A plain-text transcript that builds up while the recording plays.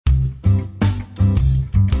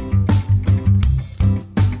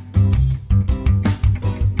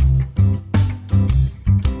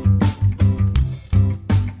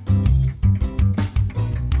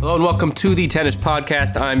and welcome to the Tennis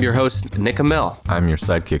Podcast. I'm your host, Nick Amell. I'm your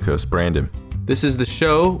sidekick host, Brandon. This is the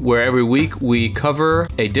show where every week we cover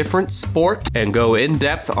a different sport and go in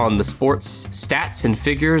depth on the sport's stats and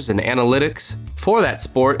figures and analytics for that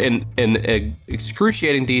sport in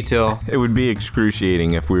excruciating detail. It would be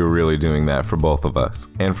excruciating if we were really doing that for both of us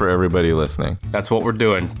and for everybody listening. That's what we're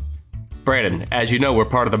doing. Brandon, as you know, we're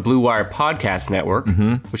part of the Blue Wire Podcast Network,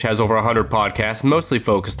 which has over 100 podcasts, mostly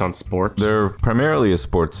focused on sports. They're primarily a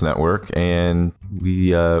sports network, and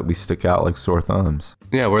we stick out like sore thumbs.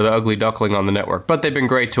 Yeah, we're the ugly duckling on the network, but they've been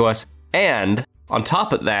great to us. And on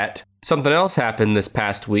top of that, something else happened this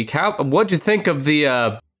past week. What'd you think of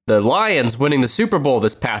the Lions winning the Super Bowl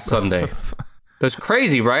this past Sunday? That's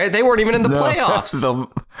crazy, right? They weren't even in the playoffs.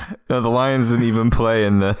 The Lions didn't even play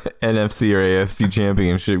in the NFC or AFC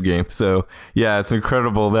championship game. So, yeah, it's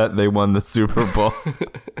incredible that they won the Super Bowl.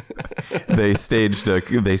 They staged a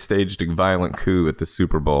violent coup at the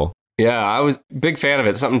Super Bowl. Yeah, I was a big fan of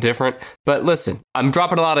it. Something different. But listen, I'm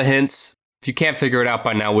dropping a lot of hints. If you can't figure it out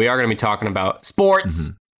by now, we are going to be talking about sports,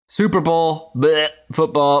 Super Bowl,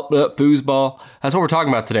 football, foosball. That's what we're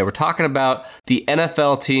talking about today. We're talking about the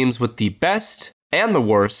NFL teams with the best and the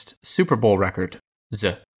worst Super Bowl record.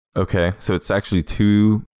 Okay, so it's actually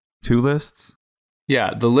two lists?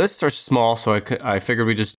 Yeah, the lists are small, so I figured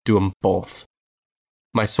we just do them both.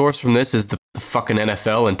 My source from this is the fucking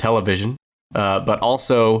NFL and television, but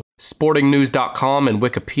also sportingnews.com and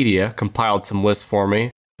Wikipedia compiled some lists for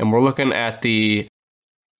me. And we're looking at the,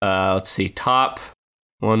 top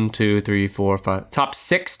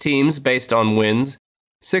 6 teams based on wins.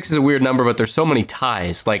 6 is a weird number, but there's so many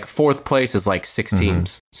ties. Like fourth place is like 6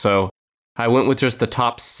 teams. So I went with just the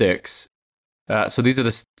top 6. So these are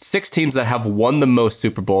the 6 teams that have won the most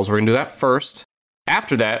Super Bowls. We're going to do that first.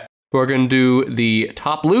 After that, we're going to do the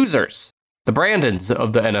top losers, the Brandons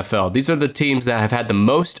of the NFL. These are the teams that have had the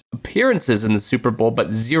most appearances in the Super Bowl,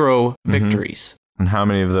 but 0 victories. And how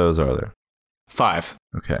many of those are there? 5.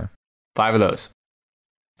 Okay. 5 of those.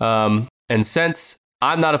 And since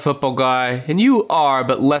I'm not a football guy, and you are,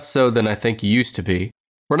 but less so than I think you used to be,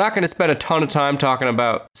 we're not going to spend a ton of time talking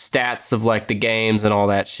about stats of like the games and all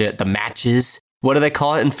that shit. The matches. What do they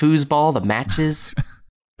call it in foosball? The matches?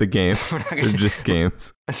 The games. They're just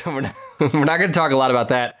games. So we're not going to talk a lot about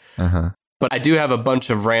that. But I do have a bunch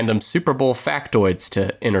of random Super Bowl factoids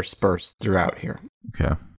to intersperse throughout here.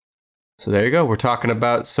 Okay. So there you go. We're talking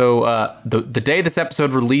about, the day this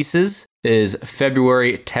episode releases is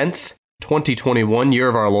February 10th, 2021, year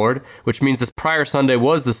of our Lord, which means this prior Sunday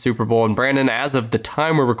was the Super Bowl. And Brandon, as of the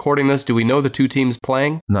time we're recording this, do we know the 2 teams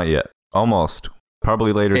playing? Not yet. Almost.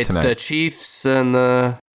 Probably later tonight. It's the Chiefs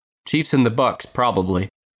and the Bucks, probably.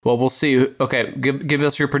 Well, we'll see. Okay, give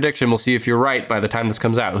us your prediction. We'll see if you're right by the time this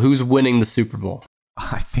comes out. Who's winning the Super Bowl?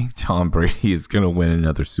 I think Tom Brady is going to win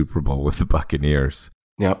another Super Bowl with the Buccaneers.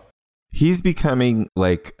 Yep. He's becoming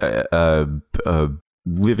like a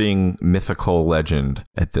living mythical legend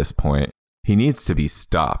at this point. He needs to be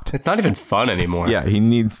stopped. It's not even fun anymore. Yeah, he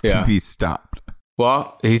needs to be stopped.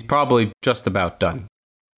 Well, he's probably just about done.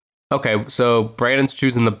 Okay, so Brandon's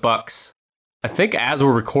choosing the Bucks. I think as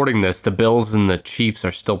we're recording this, the Bills and the Chiefs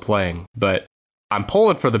are still playing, but I'm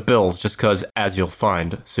pulling for the Bills just because, as you'll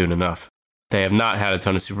find soon enough, they have not had a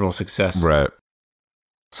ton of Super Bowl success. Right.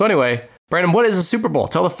 So anyway, Brandon, what is a Super Bowl?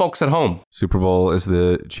 Tell the folks at home. Super Bowl is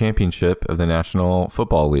the championship of the National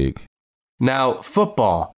Football League. Now,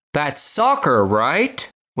 football, that's soccer, right?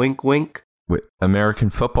 Wink, wink. Wait, American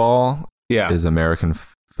football is American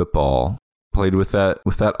football. Played with that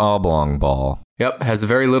oblong ball. Yep, has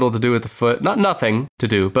very little to do with the foot. Not nothing to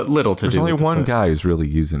do, but little to do with the foot. There's only one guy who's really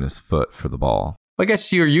using his foot for the ball. I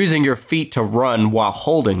guess you're using your feet to run while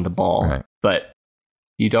holding the ball, right. But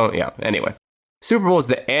you don't, anyway. Super Bowl is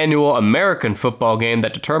the annual American football game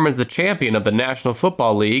that determines the champion of the National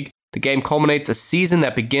Football League. The game culminates a season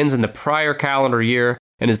that begins in the prior calendar year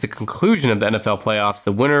and is the conclusion of the NFL playoffs.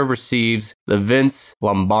 The winner receives the Vince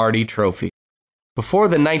Lombardi Trophy. Before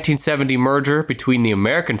the 1970 merger between the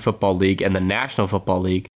American Football League and the National Football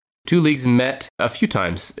League, 2 leagues met a few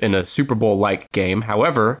times in a Super Bowl-like game.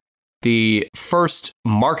 However, the first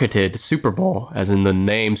marketed Super Bowl, as in the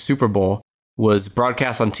name Super Bowl, was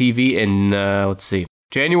broadcast on TV in,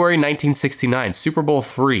 January 1969. Super Bowl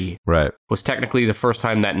III was technically the first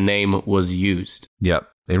time that name was used. Yep.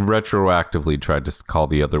 They retroactively tried to call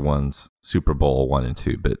the other ones Super Bowl 1 and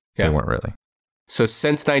 2, but they weren't really. So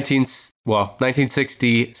since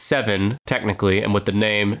 1967, technically, and with the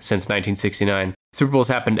name since 1969, Super Bowls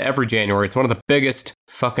happened every January. It's one of the biggest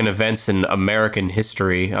fucking events in American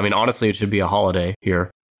history. I mean, honestly, it should be a holiday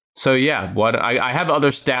here. So yeah, I have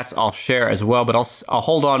other stats I'll share as well, but I'll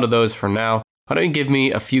hold on to those for now. Why don't you give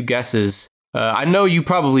me a few guesses? I know you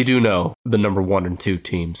probably do know the number 1 and 2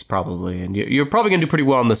 teams, probably, and you're probably going to do pretty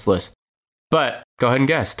well on this list. But go ahead and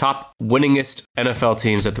guess. Top winningest NFL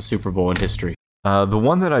teams at the Super Bowl in history. The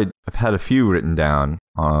one that I've had a few written down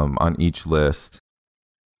on each list.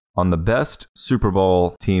 On the best Super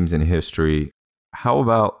Bowl teams in history, how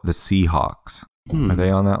about the Seahawks? Are they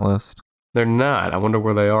on that list? They're not. I wonder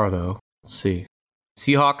where they are, though. Let's see.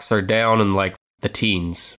 Seahawks are down in like the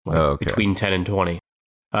teens, between 10 and 20.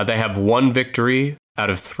 They have 1 victory out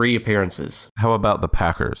of 3 appearances. How about the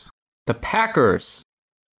Packers? The Packers.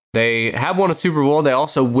 They have won a Super Bowl. They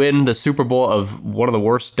also win the Super Bowl of one of the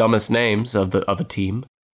worst, dumbest names of a team.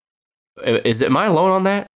 Am I alone on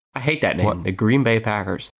that? I hate that name. What? The Green Bay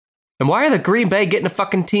Packers. And why are the Green Bay getting a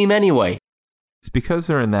fucking team anyway? It's because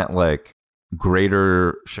they're in that like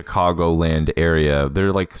greater Chicagoland area.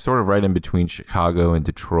 They're like sort of right in between Chicago and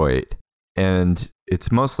Detroit. And it's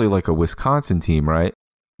mostly like a Wisconsin team, right?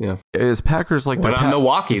 Yeah. Is Packers like their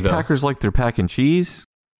Milwaukee, though? Packers like their pack and cheese?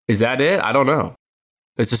 Is that it? I don't know.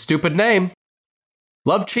 It's a stupid name.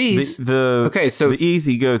 Love cheese. Okay, so the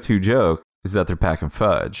easy go-to joke is that they're packing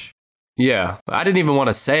fudge. Yeah, I didn't even want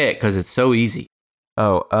to say it because it's so easy.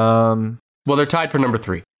 Oh, well, they're tied for number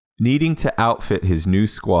 3. Needing to outfit his new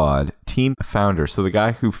squad, team founder, so the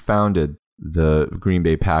guy who founded the Green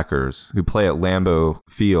Bay Packers, who play at Lambeau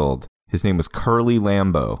Field, his name was Curly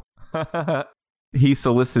Lambeau. He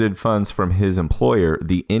solicited funds from his employer,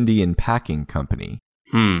 the Indian Packing Company.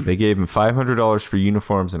 They gave him $500 for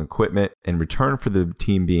uniforms and equipment in return for the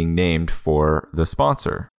team being named for the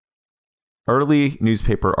sponsor. Early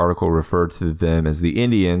newspaper article referred to them as the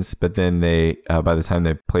Indians, but then they, by the time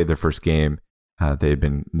they played their first game, they had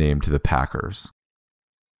been named the Packers.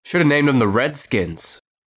 Should have named them the Redskins.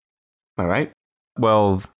 All right.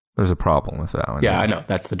 Well, there's a problem with that one. Yeah, I know.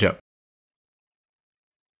 That's the joke.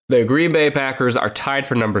 The Green Bay Packers are tied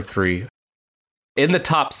for number 3. In the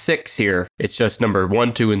top 6 here, it's just number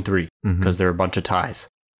 1, 2, and 3 because there are a bunch of ties.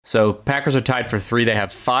 So Packers are tied for 3. They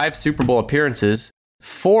have 5 Super Bowl appearances,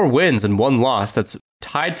 4 wins and 1 loss. That's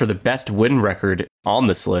tied for the best win record on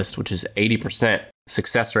this list, which is 80%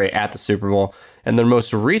 success rate at the Super Bowl. And their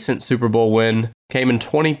most recent Super Bowl win came in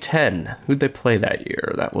 2010. Who'd they play that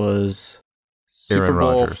year? That was Super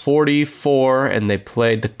Bowl 44, and they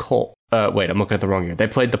played the Colts. Wait, I'm looking at the wrong year. They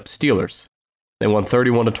played the Steelers. They won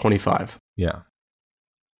 31-25. Yeah.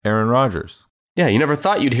 Aaron Rodgers. Yeah, you never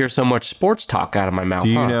thought you'd hear so much sports talk out of my mouth. Do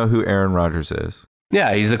you know who Aaron Rodgers is?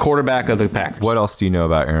 Yeah, he's the quarterback of the Packers. What else do you know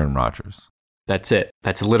about Aaron Rodgers? That's it.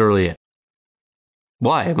 That's literally it.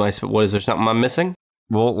 Why? What, is there something I'm missing?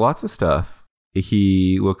 Well, lots of stuff.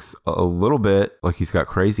 He looks a little bit like he's got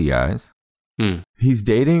crazy eyes. He's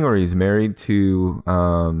dating or he's married to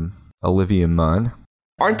Olivia Munn.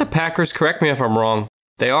 Aren't the Packers, correct me if I'm wrong,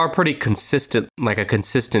 they are pretty consistent, like a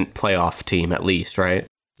consistent playoff team at least, right?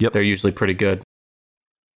 Yep. They're usually pretty good.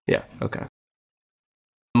 Yeah, okay.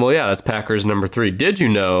 Well, yeah, that's Packers number 3. Did you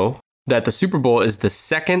know that the Super Bowl is the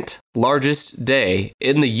second largest day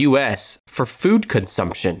in the U.S. for food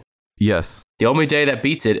consumption? Yes. The only day that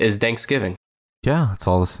beats it is Thanksgiving. Yeah, it's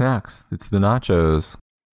all the snacks. It's the nachos.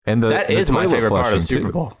 And that is my favorite part of the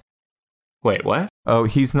Super Bowl. Wait, what? Oh,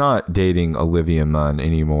 he's not dating Olivia Munn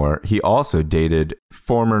anymore. He also dated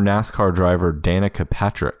former NASCAR driver Danica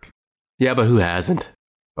Patrick. Yeah, but who hasn't?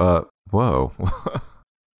 Whoa.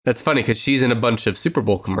 That's funny because she's in a bunch of Super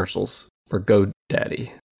Bowl commercials for GoDaddy.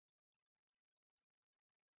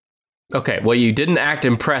 Okay, well, you didn't act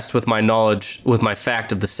impressed with my knowledge, with my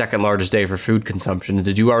fact of the second largest day for food consumption.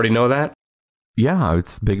 Did you already know that? Yeah,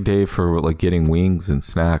 it's a big day for like getting wings and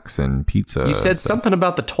snacks and pizza. You said something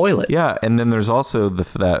about the toilet. Yeah, and then there's also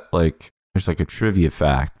there's like a trivia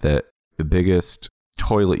fact that the biggest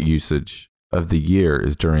toilet usage of the year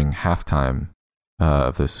is during halftime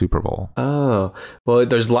of the Super Bowl. Oh, well,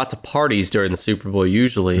 there's lots of parties during the Super Bowl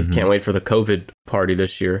usually. Can't wait for the COVID party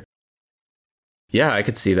this year. Yeah, I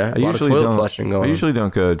could see that. A lot of toilet flushing going on. I usually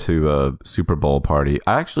don't go to a Super Bowl party.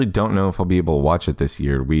 I actually don't know if I'll be able to watch it this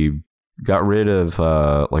year. We got rid of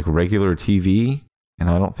like regular TV, and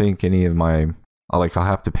I don't think any of I'll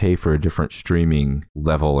have to pay for a different streaming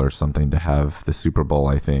level or something to have the Super Bowl,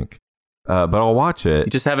 I think. But I'll watch it.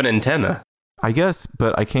 You just have an antenna. I guess,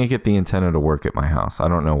 but I can't get the antenna to work at my house. I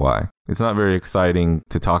don't know why. It's not very exciting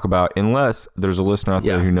to talk about unless there's a listener out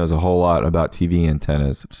there who knows a whole lot about TV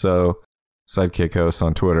antennas. So, Sidekick host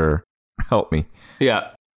on Twitter, help me.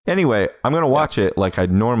 Yeah. Anyway, I'm going to watch it like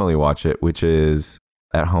I'd normally watch it, which is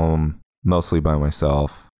at home, mostly by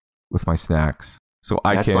myself, with my snacks. So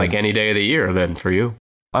That's like any day of the year then for you.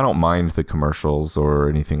 I don't mind the commercials or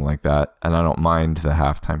anything like that, and I don't mind the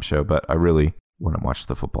halftime show, but I really want to watch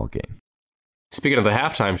the football game. Speaking of the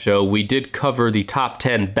halftime show, we did cover the top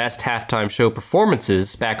 10 best halftime show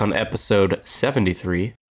performances back on episode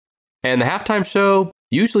 73. And the halftime show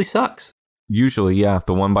usually sucks. Usually, yeah.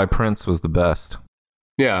 The one by Prince was the best.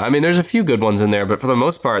 Yeah, I mean, there's a few good ones in there, but for the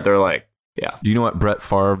most part, they're like, yeah. Do you know what Brett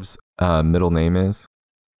Favre's middle name is?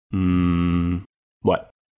 What?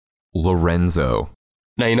 Lorenzo.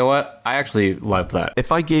 Now, you know what? I actually love that.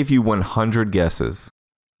 If I gave you 100 guesses,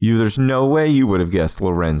 there's no way you would have guessed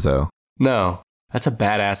Lorenzo. No, that's a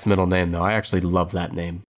badass middle name, though. I actually love that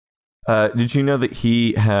name. Did you know that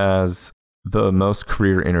he has the most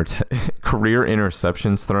career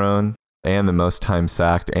interceptions thrown and the most time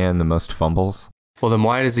sacked and the most fumbles? Well, then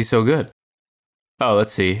why is he so good? Oh,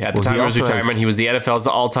 let's see. At the time of his retirement, he was the NFL's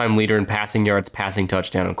all-time leader in passing yards, passing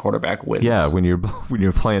touchdown, and quarterback wins. Yeah, when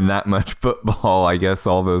you're playing that much football, I guess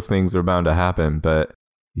all those things are bound to happen. But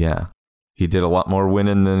yeah, he did a lot more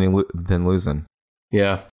winning than losing.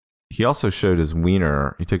 Yeah. He also showed his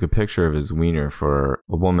wiener. He took a picture of his wiener for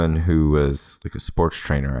a woman who was like a sports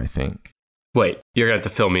trainer, I think. Wait, you're going to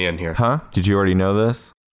have to fill me in here. Huh? Did you already know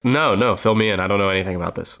this? No, fill me in. I don't know anything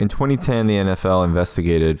about this. In 2010, the NFL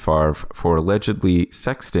investigated Favre for allegedly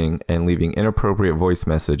sexting and leaving inappropriate voice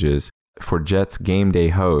messages for Jets game day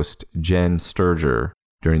host Jen Sturger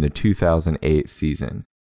during the 2008 season.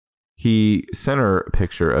 He sent her a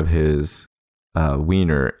picture of his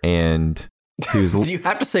wiener, and he was... Do you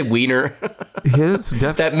have to say wiener?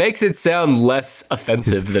 That makes it sound less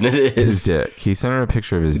offensive than it is. His dick. He sent her a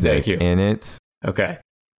picture of his dick, and it's... Okay.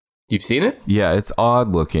 You've seen it? Yeah, it's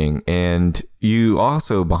odd looking. And you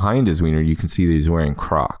also, behind his wiener, you can see that he's wearing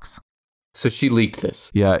Crocs. So she leaked this.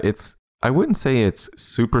 Yeah, I wouldn't say it's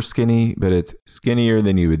super skinny, but it's skinnier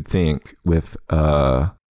than you would think with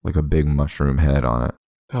like a big mushroom head on it.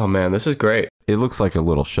 Oh man, this is great. It looks like a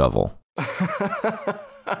little shovel.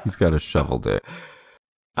 He's got a shovel dick.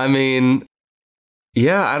 I mean,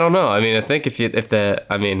 yeah, I don't know. I mean, I think let's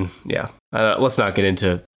not get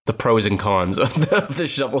into the pros and cons of the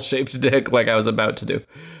shovel-shaped dick like I was about to do.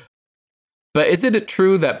 But isn't it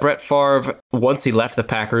true that Brett Favre, once he left the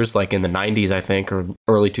Packers, like in the 90s, I think, or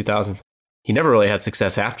early 2000s, he never really had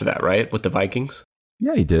success after that, right, with the Vikings?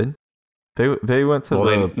 Yeah, he did. They went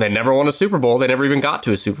to they never won a Super Bowl. They never even got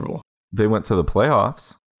to a Super Bowl. They went to the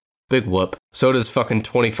playoffs. Big whoop. So does fucking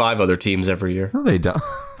 25 other teams every year. No, they don't.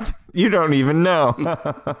 You don't even know.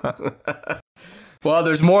 Well,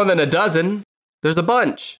 there's more than a dozen. There's a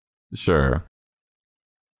bunch. Sure.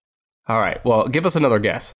 All right. Well, give us another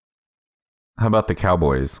guess. How about the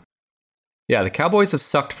Cowboys? Yeah, the Cowboys have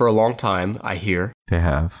sucked for a long time, I hear. They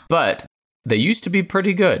have. But they used to be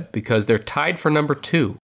pretty good because they're tied for number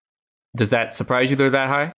 2. Does that surprise you they're that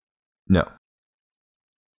high? No.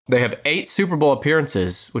 They have 8 Super Bowl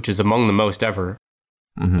appearances, which is among the most ever.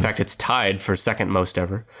 Mm-hmm. In fact, it's tied for second most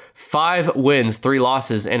ever. 5 wins, 3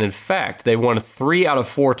 losses, and in fact, they won 3 out of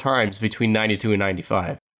 4 times between 92 and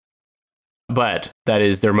 95. But that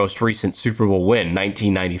is their most recent Super Bowl win,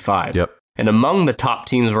 1995. Yep. And among the top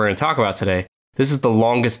teams we're going to talk about today, this is the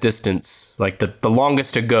longest distance, like the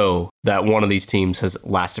longest to go that one of these teams has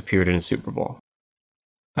last appeared in a Super Bowl.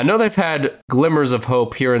 I know they've had glimmers of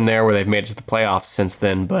hope here and there where they've made it to the playoffs since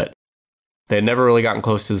then, but they've never really gotten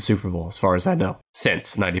close to the Super Bowl, as far as I know,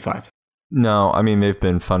 since 95. No, I mean, they've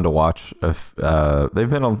been fun to watch. They've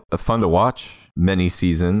been fun to watch many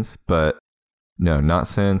seasons, but no, not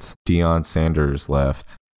since Deion Sanders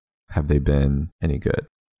left have they been any good.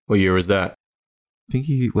 What year was that? I think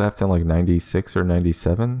he left in like 96 or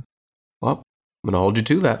 97. Well, I'm going to hold you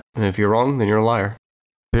to that. And if you're wrong, then you're a liar.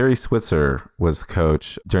 Barry Switzer was the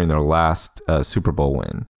coach during their last Super Bowl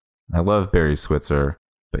win. I love Barry Switzer,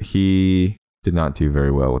 but he did not do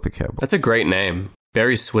very well with the Cowboys. That's a great name.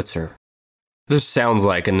 Barry Switzer. This sounds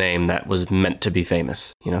like a name that was meant to be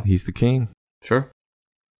famous, you know? He's the king. Sure.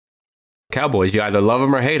 Cowboys, you either love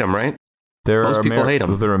them or hate them, right? Most people hate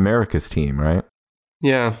them. They're America's team, right?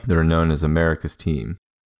 Yeah. They're known as America's team.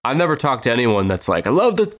 I've never talked to anyone that's like, I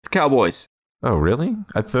love the Cowboys. Oh, really?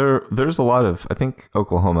 There's a lot of... I think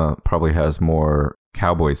Oklahoma probably has more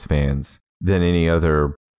Cowboys fans than any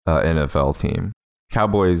other NFL team.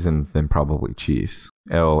 Cowboys and then probably Chiefs.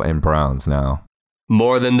 Oh, and Browns now.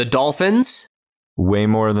 More than the Dolphins? Way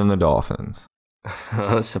more than the Dolphins.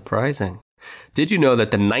 Surprising. Did you know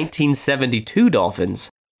that the 1972 Dolphins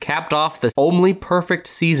capped off the only perfect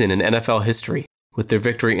season in NFL history with their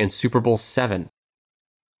victory in Super Bowl VII?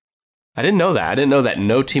 I didn't know that. I didn't know that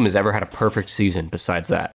no team has ever had a perfect season besides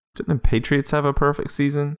that. Didn't the Patriots have a perfect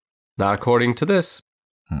season? Not according to this.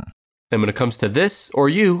 And when it comes to this or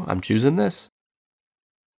you, I'm choosing this.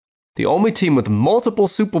 The only team with multiple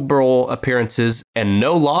Super Bowl appearances and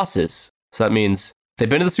no losses. So that means They've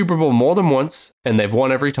been to the Super Bowl more than once, and they've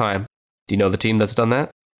won every time. Do you know the team that's done that?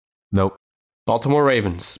 Nope. Baltimore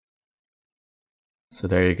Ravens. So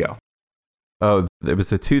there you go. Oh, it was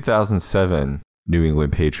the 2007 New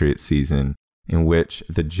England Patriots season in which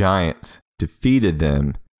the Giants defeated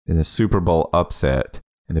them in the Super Bowl upset,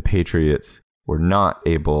 and the Patriots were not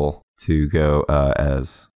able to go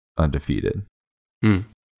as undefeated.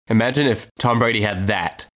 Imagine if Tom Brady had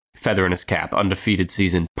that feather in his cap, undefeated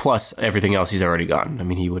season, plus everything else he's already gotten. I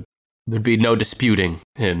mean, there'd be no disputing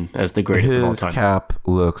him as the greatest of all time. His cap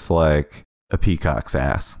looks like a peacock's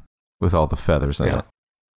ass with all the feathers in it.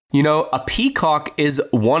 You know, a peacock is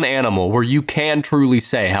one animal where you can truly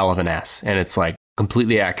say hell of an ass, and it's like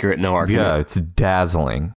completely accurate, no argument. Yeah, it's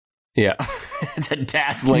dazzling. Yeah, it's a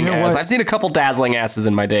dazzling ass. I've seen a couple dazzling asses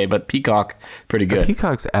in my day, but peacock, pretty good. A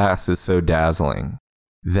peacock's ass is so dazzling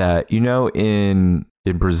that, in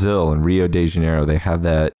Brazil, in Rio de Janeiro, they have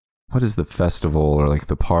that, what is the festival or like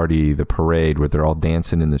the party, the parade where they're all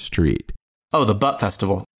dancing in the street? Oh, the butt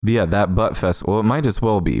festival. Yeah, that butt festival. It might as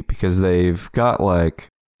well be because they've got like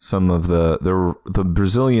some of the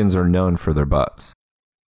Brazilians are known for their butts.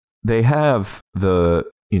 They have the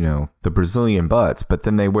Brazilian butts, but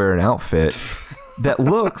then they wear an outfit that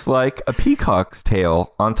looks like a peacock's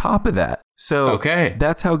tail on top of that. So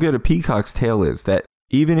that's how good a peacock's tail is, that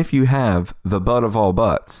even if you have the butt of all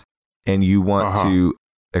butts and you want to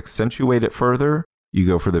accentuate it further, you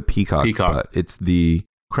go for the peacock's butt. It's the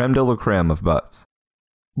creme de la creme of butts.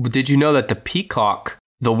 Did you know that the peacock,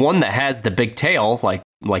 the one that has the big tail, like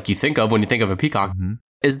you think of when you think of a peacock,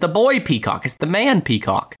 is the boy peacock? It's the man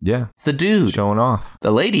peacock. Yeah. It's the dude. Showing off.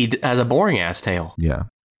 The lady has a boring ass tail. Yeah.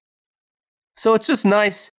 So it's just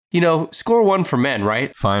nice, score one for men,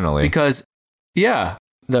 right? Finally. Because,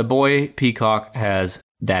 the boy peacock has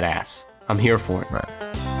that ass. I'm here for it. Right.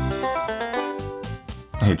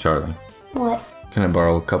 Hey, Charlie. What? Can I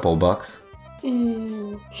borrow a couple bucks?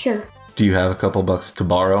 Sure. Do you have a couple bucks to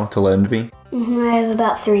borrow, to lend me? I have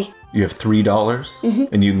about 3. You have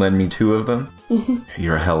 $3? And you'd lend me 2 of them?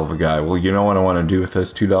 You're a hell of a guy. Well, you know what I want to do with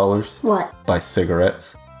those $2? What? Buy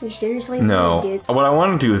cigarettes. You seriously? No. Dude? What I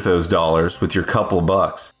want to do with those dollars, with your couple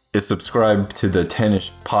bucks, is subscribe to the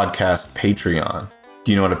Tennis Podcast Patreon.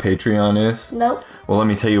 Do you know what a Patreon is? Nope. Well, let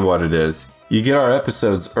me tell you what it is. You get our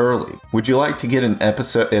episodes early. Would you like to get an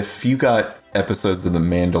episode, if you got episodes of The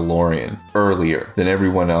Mandalorian earlier than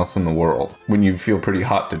everyone else in the world? Wouldn't you feel pretty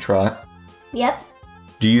hot to try? Yep.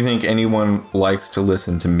 Do you think anyone likes to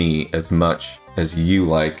listen to me as much as you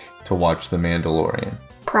like to watch The Mandalorian?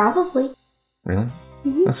 Probably. Really?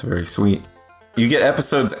 That's very sweet. You get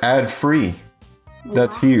episodes ad-free.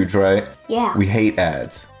 That's huge, right? Yeah. We hate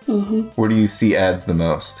ads. Where do you see ads the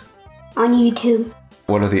most? On YouTube.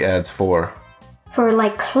 What are the ads for? For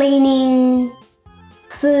like cleaning,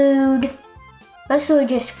 food. Mostly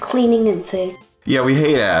just cleaning and food. Yeah, we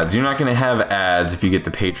hate ads. You're not going to have ads if you get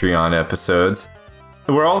the Patreon episodes.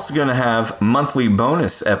 We're also going to have monthly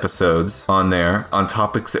bonus episodes on there on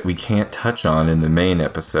topics that we can't touch on in the main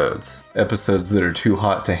episodes. Episodes that are too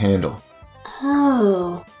hot to handle.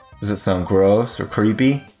 Oh. Does it sound gross or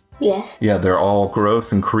creepy? Yes. Yeah, they're all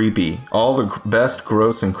gross and creepy. All the best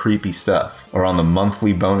gross and creepy stuff are on the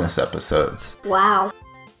monthly bonus episodes. Wow.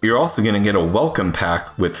 You're also going to get a welcome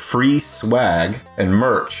pack with free swag and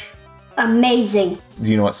merch. Amazing. Do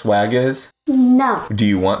you know what swag is? No. Do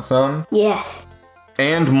you want some? Yes.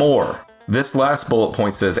 And more. This last bullet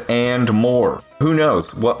point says, and more. Who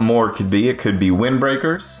knows what more could be? It could be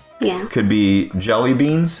windbreakers. Yeah. Could be jelly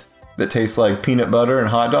beans that taste like peanut butter and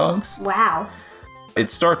hot dogs. Wow. It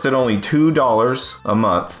starts at only $2 a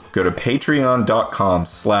month. Go to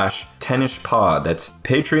patreon.com/tennispod. That's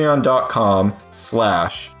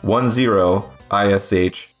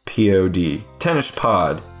patreon.com/10ishpod.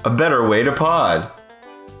 Tennispod. A better way to pod.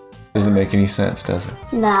 Doesn't make any sense, does it?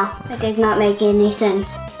 No, that does not make any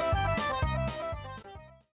sense.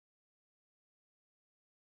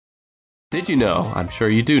 Did you know, I'm sure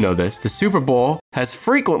you do know this, the Super Bowl has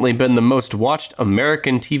frequently been the most watched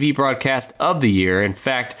American TV broadcast of the year. In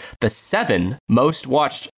fact, the 7 most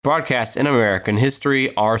watched broadcasts in American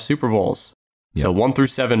history are Super Bowls. Yep. So 1 through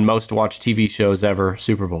 7 most watched TV shows ever,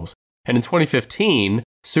 Super Bowls. And in 2015,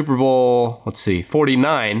 Super Bowl,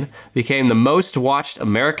 49 became the most watched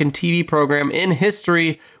American TV program in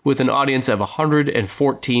history with an audience of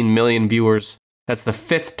 114 million viewers. That's the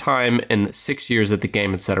 5th time in 6 years that the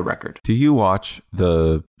game had set a record. Do you watch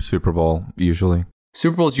the Super Bowl usually?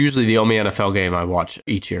 Super Bowl is usually the only NFL game I watch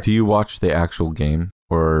each year. Do you watch the actual game?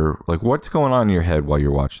 Or like what's going on in your head while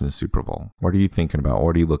you're watching the Super Bowl? What are you thinking about?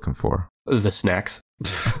 What are you looking for? The snacks.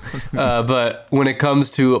 But when it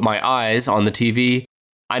comes to my eyes on the TV,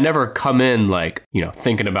 I never come in like,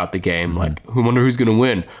 thinking about the game, like, wonder who's going to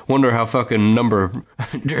win. Wonder how fucking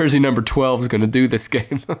jersey number 12 is going to do this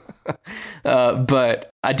game. But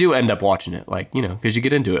I do end up watching it, like, because you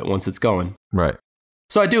get into it once it's going. Right.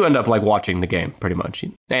 So I do end up like watching the game pretty much,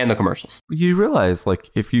 and the commercials. You realize, like,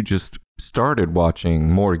 if you just started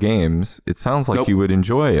watching more games, it sounds like you would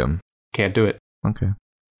enjoy them. Can't do it. Okay.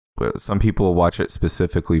 But some people watch it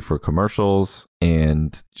specifically for commercials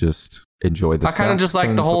and just enjoy the I kind of just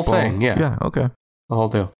like the whole thing. Yeah. Yeah. Okay. The whole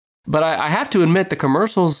deal. But I have to admit, the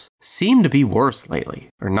commercials seem to be worse lately,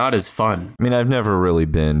 or not as fun. I mean, I've never really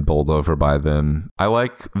been bowled over by them. I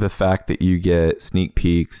like the fact that you get sneak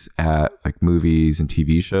peeks at like movies and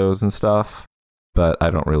TV shows and stuff, but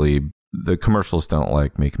I don't really, the commercials don't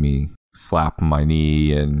like make me slap my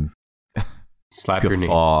knee and slap your knee.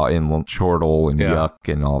 Guffaw and chortle and yuck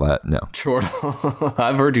and all that. No. Chortle.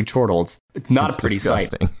 I've heard you chortle. It's not a pretty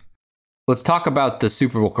disgusting sight. Let's talk about the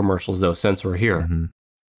Super Bowl commercials, though, since we're here.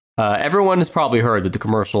 Everyone has probably heard that the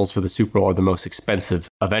commercials for the Super Bowl are the most expensive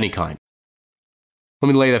of any kind. Let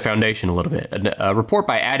me lay the foundation a little bit. A report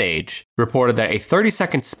by Ad Age reported that a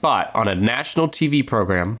 30-second spot on a national TV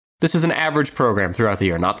program, this is an average program throughout the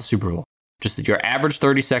year, not the Super Bowl, just that your average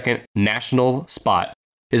 30-second national spot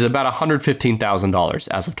is about $115,000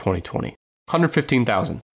 as of 2020.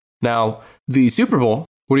 $115,000. Now, the Super Bowl,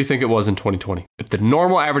 what do you think it was in 2020? If the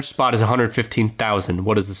normal average spot is $115,000,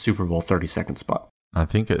 what is the Super Bowl 30-second spot? I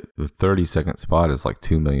think the 30-second spot is like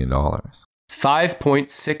 $2 million.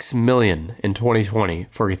 $5.6 million in 2020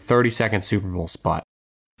 for a 30-second Super Bowl spot.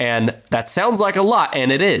 And that sounds like a lot, and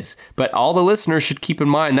it is. But all the listeners should keep in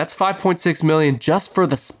mind that's $5.6 million just for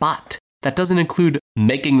the spot. That doesn't include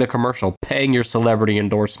making the commercial, paying your celebrity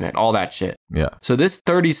endorsement, all that shit. Yeah. So this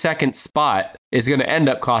 30-second spot is going to end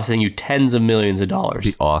up costing you tens of millions of dollars.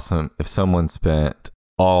 It'd be awesome if someone spent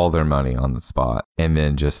all their money on the spot and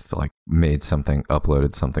then just like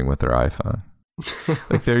uploaded something with their iPhone.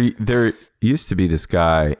 Like there used to be this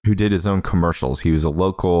guy who did his own commercials. He was a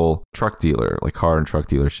local truck dealer, like car and truck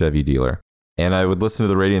dealer, Chevy dealer. And I would listen to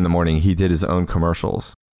the radio in the morning. He did his own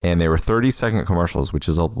commercials. And they were 30-second commercials, which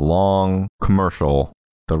is a long commercial,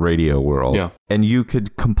 the radio world. Yeah. And you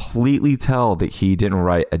could completely tell that he didn't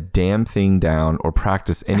write a damn thing down or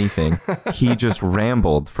practice anything. He just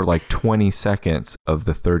rambled for like 20 seconds of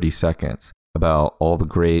the 30 seconds about all the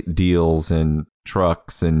great deals and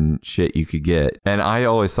trucks and shit you could get. And I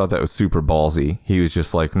always thought that was super ballsy. He was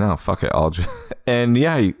just like, no, fuck it. I'll just... And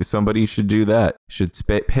yeah, somebody should do that. Should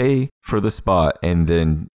pay for the spot and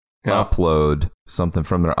then upload something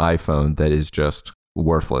from their iPhone that is just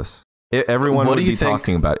worthless. Everyone would be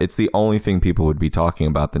talking about it. It's the only thing people would be talking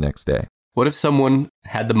about the next day. What if someone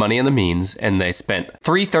had the money and the means and they spent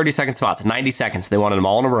 3 30-second spots, 90 seconds, they wanted them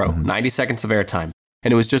all in a row, 90 seconds of airtime,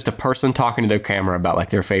 and it was just a person talking to their camera about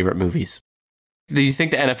like their favorite movies? Do you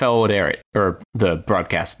think the NFL would air it, or the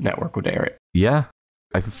broadcast network would air it? Yeah.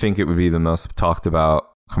 I think it would be the most talked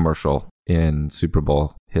about commercial in Super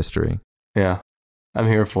Bowl history. Yeah. I'm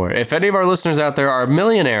here for it. If any of our listeners out there are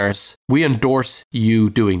millionaires, we endorse you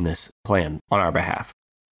doing this plan on our behalf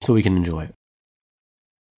so we can enjoy it.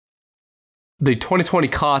 The 2020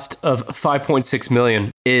 cost of $5.6 million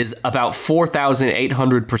is about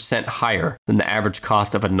 4,800% higher than the average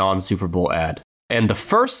cost of a non-Super Bowl ad. And the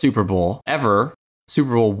first Super Bowl ever,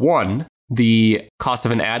 Super Bowl I, the cost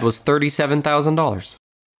of an ad was $37,000.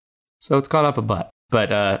 So it's gone up a butt.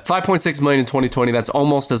 But $5.6 million in 2020, that's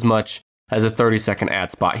almost as much as a 30-second ad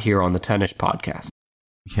spot here on the Tennis Podcast.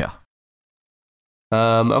 Yeah.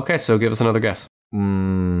 Okay, so give us another guess.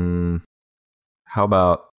 How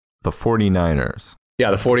about the 49ers?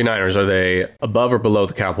 Yeah, the 49ers, are they above or below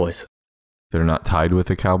the Cowboys? They're not tied with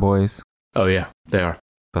the Cowboys? Oh, yeah, they are.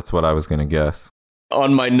 That's what I was going to guess.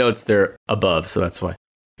 On my notes, they're above, so that's why.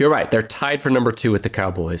 You're right, they're tied for number 2 with the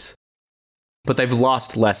Cowboys. But they've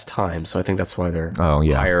lost less time, so I think that's why they're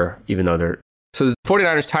higher, even though they're... So the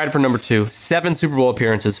 49ers tied for number 2, 7 Super Bowl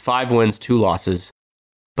appearances, 5 wins, 2 losses.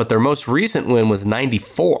 But their most recent win was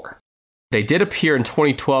 94. They did appear in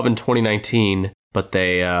 2012 and 2019, but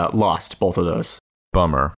they lost both of those.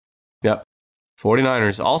 Bummer. Yep.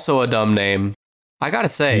 49ers, also a dumb name. I gotta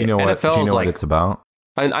say, do you know what it's about?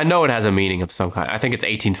 I know it has a meaning of some kind. I think it's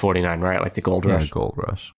 1849, right? Like the gold rush. Yeah, gold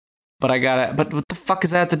rush. But what the fuck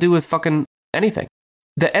does that have to do with fucking anything?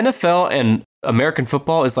 The NFL and American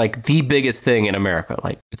football is like the biggest thing in America.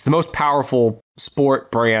 Like it's the most powerful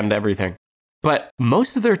sport, brand, everything. But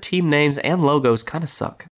most of their team names and logos kind of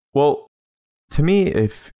suck. Well, to me,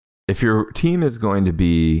 if your team is going to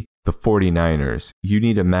be the 49ers, you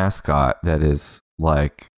need a mascot that is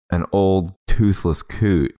like an old toothless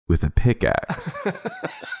coot with a pickaxe.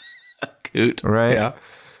 Coot. Right? Yeah.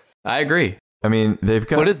 I agree. I mean, they've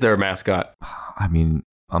got. What is their mascot? I mean,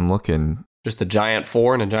 I'm looking Just a giant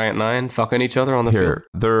 4 and a giant 9 fucking each other on the here.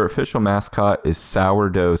 field? Their official mascot is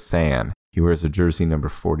Sourdough Sam. He wears a jersey number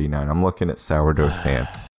 49. I'm looking at Sourdough Sam.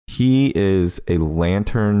 He is a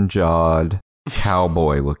lantern-jawed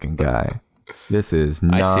cowboy-looking guy. This is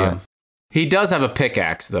not. I see him. He does have a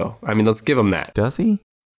pickaxe, though. I mean, let's give him that. Does he?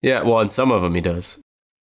 Yeah, well, in some of them he does.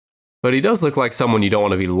 But he does look like someone you don't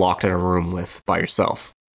want to be locked in a room with by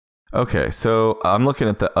yourself. Okay, so I'm looking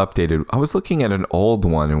at the updated. I was looking at an old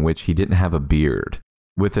one in which he didn't have a beard.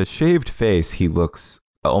 With a shaved face, he looks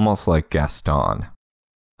almost like Gaston.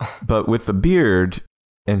 But with the beard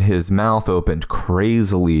and his mouth opened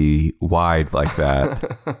crazily wide like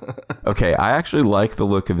that. Okay, I actually like the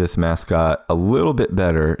look of this mascot a little bit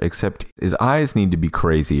better, except his eyes need to be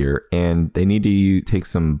crazier, and they need to take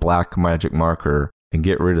some black magic marker and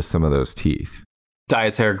get rid of some of those teeth. Dye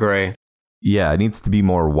his hair gray. Yeah, it needs to be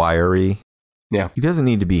more wiry. Yeah. He doesn't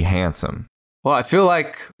need to be handsome. Well, I feel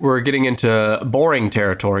like we're getting into boring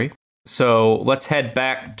territory. So let's head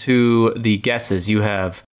back to the guesses. You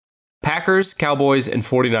have Packers, Cowboys, and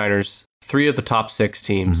 49ers, 3 of the top 6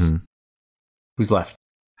 teams. Mm-hmm. Who's left?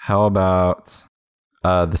 How about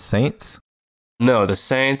the Saints? No, the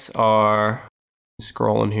Saints are...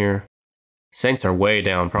 Scrolling here. Saints are way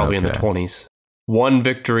down, probably in the Okay. 20s. 1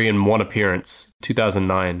 victory and 1 appearance,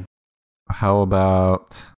 2009. How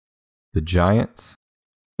about the Giants?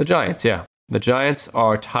 The Giants, yeah. The Giants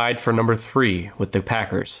are tied for number 3 with the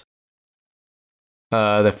Packers.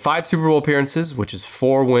 The 5 Super Bowl appearances, which is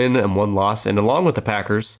 4 win and 1 loss, and along with the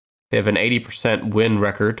Packers, they have an 80% win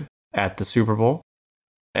record at the Super Bowl.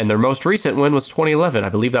 And their most recent win was 2011. I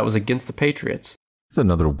believe that was against the Patriots. It's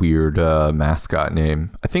another weird mascot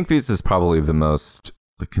name. I think this is probably the most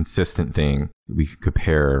consistent thing we could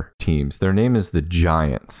compare teams. Their name is the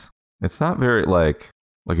Giants. It's not very like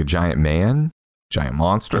a giant man, giant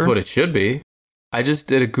monster. That's what it should be. I just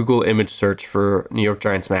did a Google image search for New York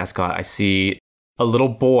Giants mascot. I see a little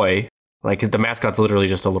boy. Like the mascot's literally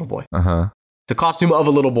just a little boy. Uh-huh. It's a costume of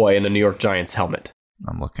a little boy in a New York Giants helmet.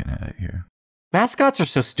 I'm looking at it here. Mascots are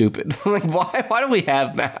so stupid. Like, why do we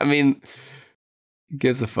have... I mean, who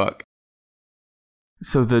gives a fuck?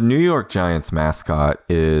 So the New York Giants mascot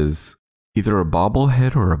is either a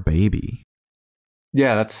bobblehead or a baby.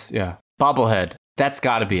 Yeah, bobblehead. That's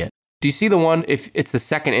got to be it. Do you see the one, if it's the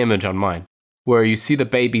second image on mine, where you see the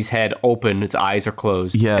baby's head open, its eyes are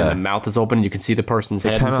closed, Yeah. and the mouth is open, and you can see the person's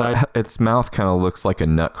head inside? Its mouth kind of looks like a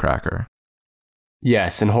nutcracker.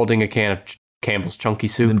 Yes, and holding a can of Campbell's Chunky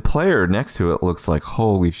Soup. The player next to it looks like,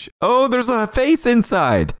 holy shit. Oh, there's a face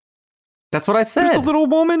inside. That's what I said. There's a little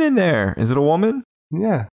woman in there. Is it a woman?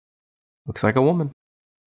 Yeah. Looks like a woman.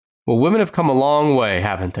 Well, women have come a long way,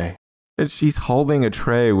 haven't they? And she's holding a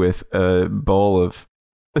tray with a bowl of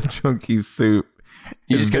chunky soup.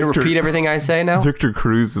 You just going to repeat everything I say now? Victor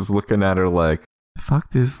Cruz is looking at her like,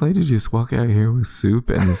 fuck, this lady just walk out here with soup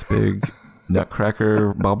and this big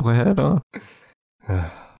nutcracker bobblehead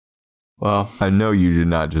on. Well, I know you did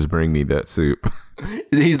not just bring me that soup.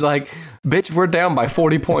 he's like, bitch, we're down by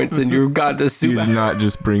 40 points and you've got this soup. You did not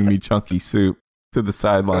just bring me chunky soup to the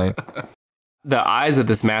sideline. The eyes of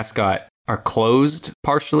this mascot are closed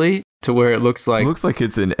partially to where it looks like... It looks like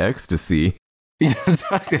it's in ecstasy. Yes,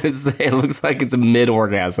 I was going to say, it looks like it's a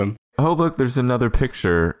mid-orgasm. Oh, look, there's another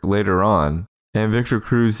picture later on. And Victor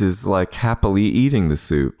Cruz is like happily eating the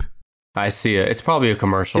soup. I see it. It's probably a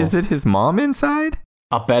commercial. Is it his mom inside?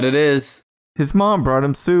 I'll bet it is. His mom brought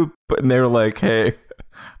him soup, and they were like, hey,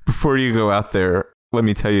 before you go out there, let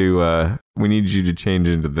me tell you, we need you to change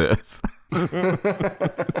into this.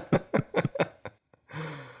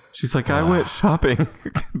 She's like, I went shopping.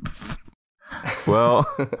 Well,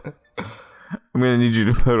 I'm going to need you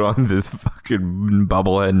to put on this fucking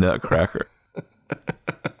bobblehead nutcracker.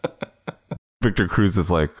 Victor Cruz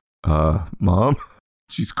is like, Mom?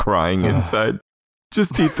 She's crying inside.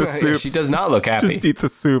 Just eat the soup. She does not look happy. Just eat the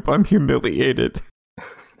soup. I'm humiliated.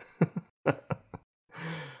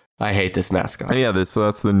 I hate this mascot. Yeah, so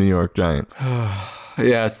that's the New York Giants.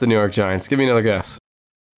 Yeah, it's the New York Giants. Give me another guess.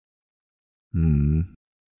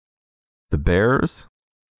 The Bears?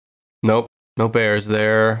 Nope. No Bears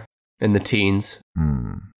there in the teens.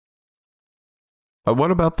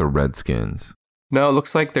 What about the Redskins? No, it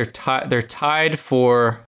looks like they're tied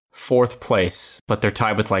for 4th place, but they're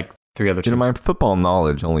tied with like 3 other teams. You know, my football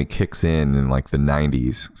knowledge only kicks in like the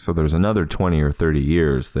 90s. So there's another 20 or 30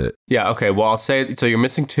 years that... Yeah, okay. Well, I'll say, so you're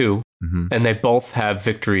missing 2, Mm-hmm. and they both have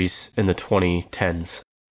victories in the 2010s.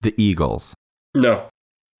 The Eagles. No.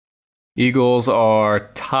 Eagles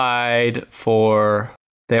are tied for...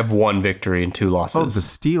 They have 1 victory and 2 losses. Oh, the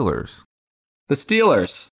Steelers. The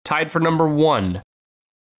Steelers. Tied for number 1,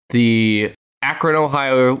 the Akron,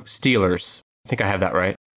 Ohio Steelers. I think I have that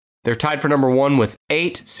right. They're tied for number 1 with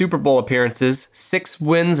 8 Super Bowl appearances, 6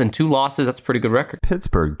 wins and 2 losses. That's a pretty good record.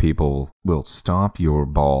 Pittsburgh people will stomp your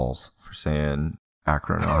balls for saying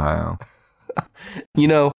Akron, Ohio. You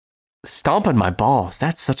know, stomping my balls,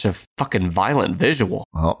 that's such a fucking violent visual.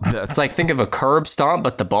 Well, that's It's like, think of a curb stomp,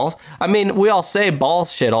 but the balls. I mean, we all say ball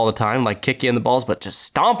shit all the time, like kick you in the balls, but just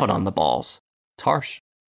stomping on the balls. It's harsh.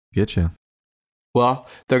 get you. Well,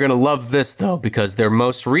 they're going to love this, though, because their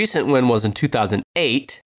most recent win was in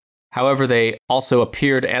 2008. However, they also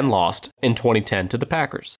appeared and lost in 2010 to the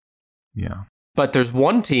Packers. Yeah. But there's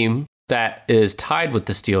one team that is tied with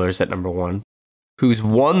the Steelers at number 1, who's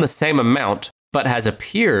won the same amount, but has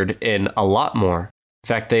appeared in a lot more. In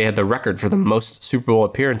fact, they had the record for the most Super Bowl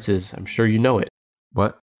appearances. I'm sure you know it.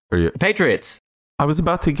 What are you? The Patriots. I was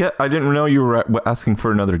about to get. I didn't know you were asking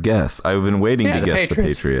for another guess. I've been waiting Yeah, to the guess Patriots. the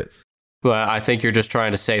Patriots. Well, I think you're just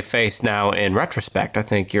trying to save face now in retrospect. I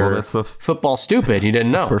think you're Well, that's the football stupid. You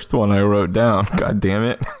didn't know. first one I wrote down. God damn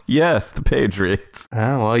it. Yes, the Patriots.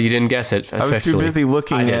 Oh, well, you didn't guess it officially. I was too busy I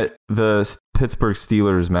looking did. at the Pittsburgh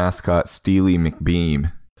Steelers mascot, Steely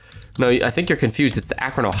McBeam. No, I think you're confused. It's the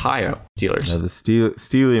Akron, Ohio Steelers. The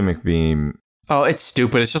Steely McBeam. Oh, it's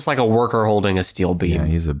stupid. It's just like a worker holding a steel Yeah, beam.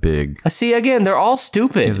 he's a big. See, again, they're all He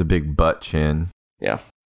stupid. has a big butt chin. Yeah.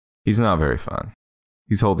 He's not very fun.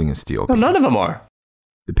 He's holding a steel No, beam. none of them are.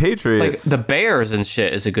 The Like, Patriots. the Bears and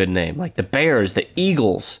shit is a good name. Like, the Bears, the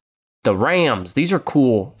Eagles, the Rams. These are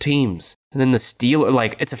cool teams. And then the Steelers,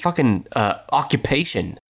 like, it's a fucking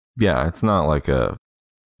occupation. Yeah, it's not like a.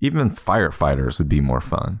 Even firefighters would be more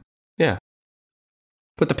fun. Yeah.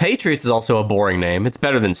 But the Patriots is also a boring name. It's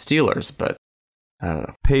better than Steelers, but I don't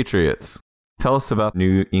know. Patriots. Tell us about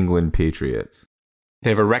New England Patriots. They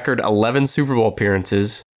have a record 11 Super Bowl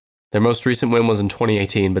appearances. Their most recent win was in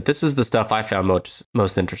 2018, but this is the stuff I found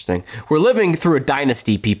most interesting. We're living through a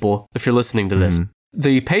dynasty, people, if you're listening to this. Mhm.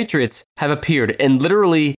 The Patriots have appeared in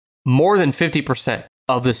literally more than 50%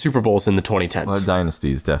 of the Super Bowls in the 2010s. Well, the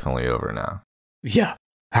dynasty is definitely over now. Yeah.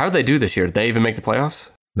 How did they do this year? Did they even make the playoffs?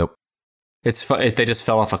 Nope. They just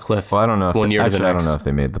fell off a cliff. Well, I don't know. If One year to the actually, I next. don't know if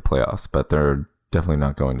they made the playoffs, but they're definitely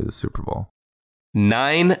not going to the Super Bowl.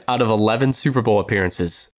 9 out of 11 Super Bowl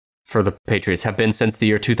appearances for the Patriots have been since the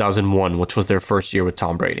year 2001, which was their first year with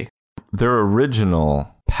Tom Brady. Their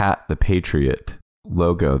original Pat the Patriot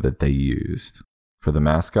logo that they used for the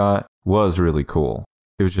mascot was really cool.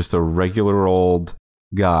 It was just a regular old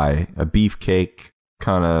guy, a beefcake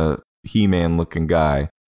kind of He-Man looking guy,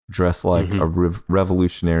 dressed like a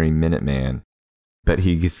revolutionary Minuteman, but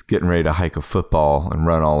he's getting ready to hike a football and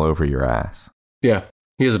run all over your ass. Yeah,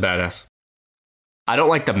 he is a badass. I don't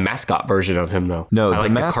like the mascot version of him, though. No, I the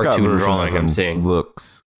like mascot the cartoon version drawing of him I'm seeing.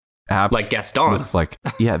 looks Like Gaston. Looks like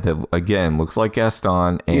looks like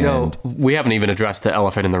Gaston. And You know, we haven't even addressed the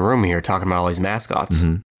elephant in the room here, talking about all these mascots.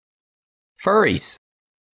 Mhm. Furries.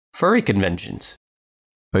 Furry conventions.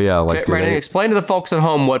 Oh yeah, like do Brandon, explain to the folks at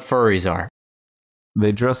home what furries are.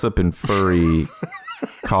 they dress up in furry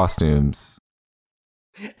costumes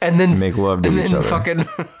And then and make love to and each then other. fucking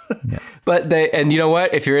Yeah. But you know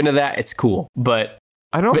what? If you're into that, it's cool. But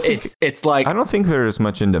I don't think it's like I don't think they're as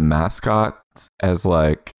much into mascots as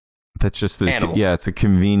like that's just Animals. it's a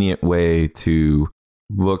convenient way to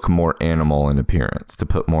look more animal in appearance, to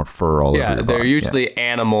put more fur all over your they're body. usually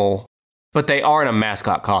animal, but they are in a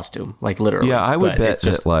mascot costume, like literally. Yeah, I would But bet it's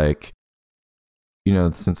just that, like, you know,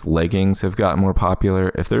 since leggings have gotten more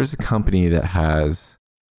popular, if there's a company that has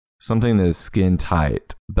something that is skin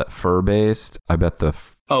tight but fur based, I bet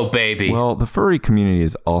oh baby. well, the furry community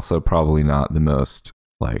is also probably not the most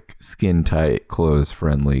like skin tight, clothes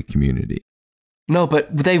friendly community. No,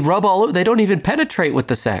 but they rub all over. They don't even penetrate with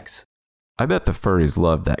the sex. I bet the furries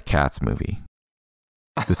love that Cats movie.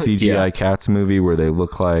 The CGI Yeah. Cats movie where they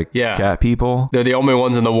look like Yeah. cat people. They're the only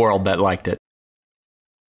ones in the world that liked it.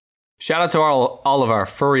 Shout out to all of our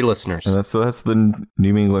furry listeners. And that's the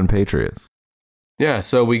New England Patriots. Yeah,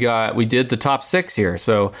 so we did the top 6 here.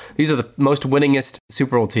 So these are the most winningest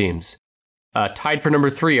Super Bowl teams. Tied for number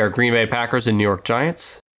 3 are Green Bay Packers and New York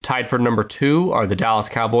Giants. Tied for number 2 are the Dallas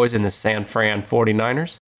Cowboys and the San Fran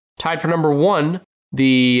 49ers. Tied for number 1,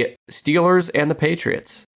 the Steelers and the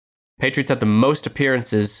Patriots. Patriots have the most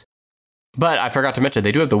appearances, but I forgot to mention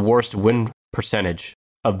they do have the worst win percentage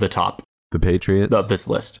of the top The Patriots. of this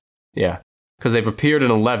list. Yeah, because they've appeared in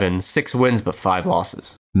 11, 6 wins but 5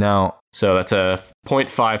 losses. Now, So that's a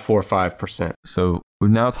 0.545%. so we're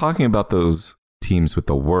now talking about those teams with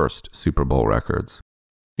the worst Super Bowl records.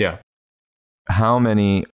 Yeah. How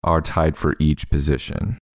many are tied for each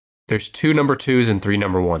position? There's 2 number 2s and 3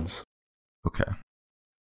 number 1s. Okay.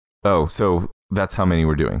 Oh, so that's how many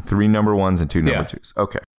we're doing. 3 number ones and 2 number twos.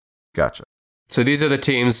 Okay. Gotcha. So these are the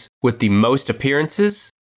teams with the most appearances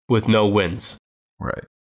with no wins. Right.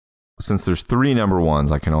 Since there's 3 number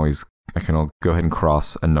ones, I can go ahead and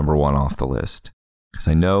cross a number 1 off the list. Because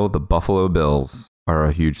I know the Buffalo Bills are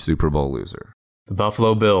a huge Super Bowl loser. The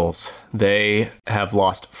Buffalo Bills, they have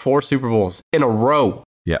lost 4 Super Bowls in a row.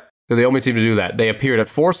 Yeah. They're the only team to do that. They appeared at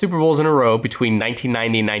 4 Super Bowls in a row between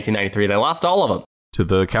 1990 and 1993. They lost all of them. To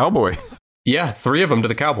the Cowboys. Yeah, 3 of them to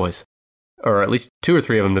the Cowboys. Or at least 2 or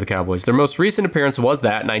 3 of them to the Cowboys. Their most recent appearance was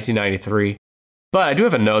that, 1993. But I do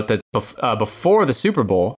have a note that before the Super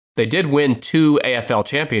Bowl, they did win 2 AFL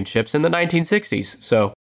championships in the 1960s.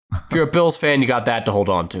 So if you're a Bills fan, you got that to hold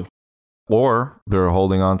on to. Or they're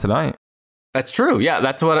holding on tonight. That's true. Yeah,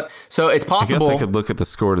 that's what. So it's possible. I guess I could look at the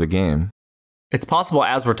score of the game. It's possible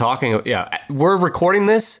as we're talking. Yeah, we're recording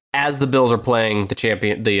this as the Bills are playing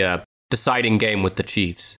the deciding game with the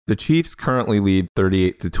Chiefs. The Chiefs currently lead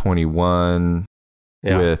 38-21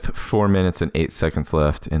 with 4 minutes and 8 seconds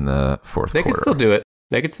left in the fourth quarter. They can still do it.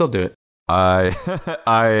 They can still do it.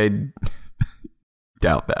 I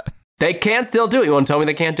doubt that. They can still do it. You want to tell me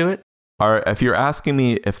they can't do it? All right, if you're asking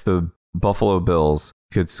me if the Buffalo Bills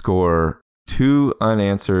could score 2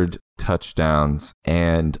 unanswered touchdowns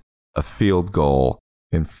and a field goal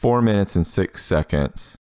in 4 minutes and 6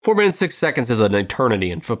 seconds. 4 minutes, 6 seconds is an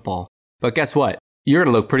eternity in football. But guess what? You're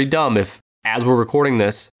going to look pretty dumb if, as we're recording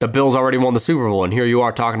this, the Bills already won the Super Bowl, and here you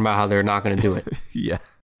are talking about how they're not going to do it. Yeah.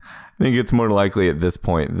 I think it's more likely at this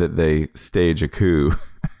point that they stage a coup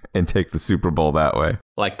and take the Super Bowl that way.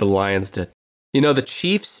 Like the Lions did. You know, the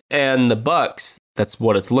Chiefs and the Bucks, that's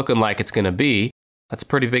what it's looking like it's going to be. That's a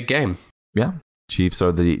pretty big game. Yeah. Chiefs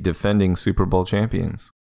are the defending Super Bowl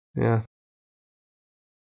champions. Yeah.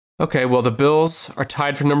 Okay, well, the Bills are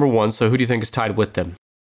tied for number 1, so who do you think is tied with them?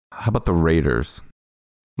 How about the Raiders?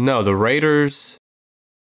 No, the Raiders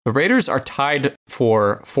are tied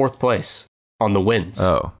for 4th place on the wins.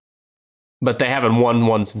 Oh. But they haven't won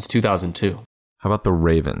one since 2002. How about the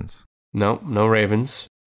Ravens? No Ravens.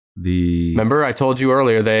 Remember, I told you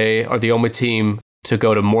earlier they are the only team to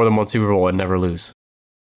go to more than 1 Super Bowl and never lose.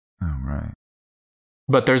 Oh, right.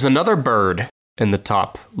 But there's another bird in the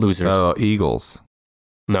top losers. Oh, Eagles.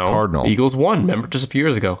 No. Cardinals. Eagles won, remember, just a few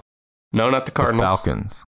years ago. No, not the Cardinals. The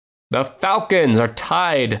Falcons. The Falcons are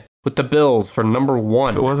tied with the Bills for number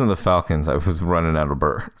 1. If it wasn't the Falcons, I was running out of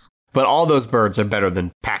birds. But all those birds are better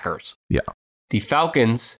than Packers. Yeah. The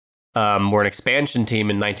Falcons were an expansion team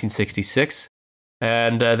in 1966,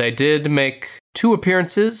 and they did make 2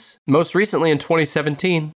 appearances, most recently in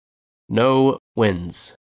 2017. No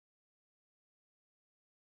wins.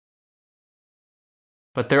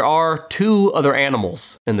 But there are 2 other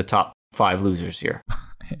animals in the top 5 losers here.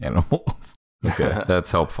 Animals? Okay,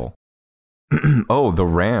 that's helpful. Oh, the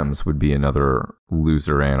Rams would be another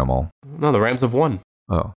loser animal. No, the Rams have won.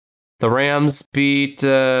 Oh. The Rams beat,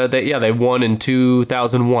 they won in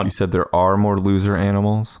 2001. You said there are more loser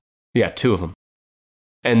animals? Yeah, 2 of them.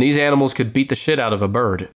 And these animals could beat the shit out of a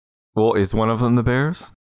bird. Well, is one of them the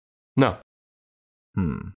Bears? No.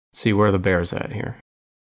 Let's see where the Bears at here.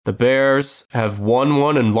 The Bears have won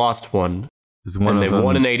 1 and lost 1. And they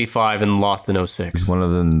won in 85 and lost in 06. Is one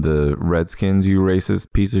of them the Redskins, you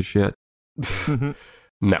racist piece of shit? No.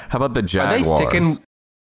 How about the Jaguars? Are they sticking?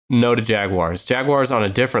 No to Jaguars. Jaguars on a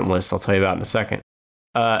different list I'll tell you about in a second.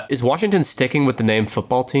 Is Washington sticking with the name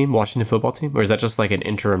Washington football team? Or is that just like an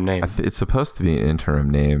interim name? It's supposed to be an interim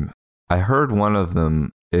name. I heard one of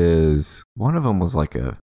them was like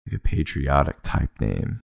a patriotic type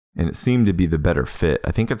name. And it seemed to be the better fit.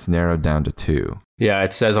 I think it's narrowed down to 2. Yeah,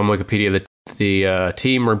 it says on Wikipedia that the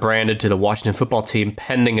team rebranded to the Washington football team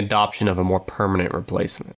pending adoption of a more permanent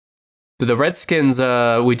replacement. The Redskins,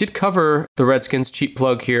 we did cover the Redskins, cheap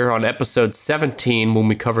plug here, on episode 17 when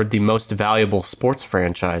we covered the most valuable sports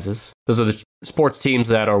franchises. Those are the sports teams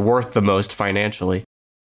that are worth the most financially.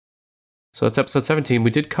 So that's episode 17.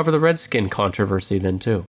 We did cover the Redskin controversy then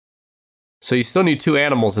too. So you still need 2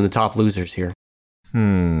 animals in the top losers here.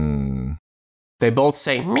 They both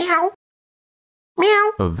say meow,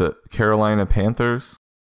 meow. Oh, the Carolina Panthers?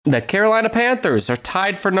 The Carolina Panthers are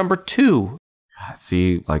tied for number 2. God,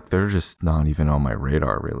 see, like they're just not even on my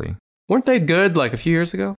radar, really. Weren't they good like a few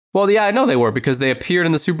years ago? Well, yeah, I know they were because they appeared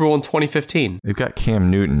in the Super Bowl in 2015. They've got Cam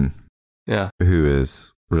Newton, who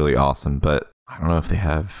is really awesome, but I don't know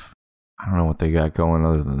what they got going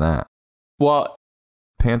other than that. Well,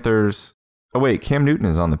 Panthers. Oh, wait, Cam Newton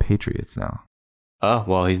is on the Patriots now. Oh,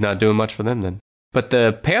 well, he's not doing much for them then. But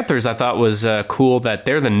the Panthers, I thought, was cool that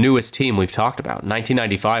they're the newest team we've talked about.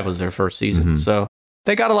 1995 was their first season, so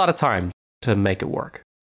they got a lot of time to make it work.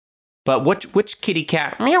 But which kitty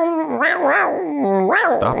cat Stop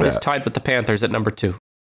is that. tied with the Panthers at number 2?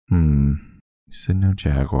 You said no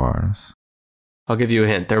Jaguars. I'll give you a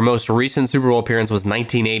hint. Their most recent Super Bowl appearance was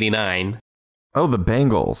 1989. Oh, the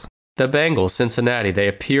Bengals. The Bengals, Cincinnati. They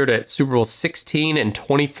appeared at Super Bowl 16 and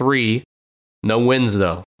 23. No wins,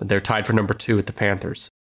 though. But they're tied for number 2 with the Panthers.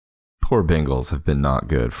 Poor Bengals have been not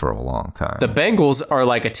good for a long time. The Bengals are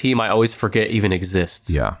like a team I always forget even exists.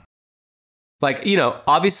 Yeah. Like,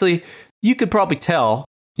 obviously, you could probably tell.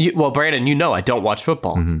 Brandon, I don't watch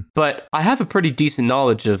football. Mm-hmm. But I have a pretty decent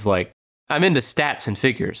knowledge of, I'm into stats and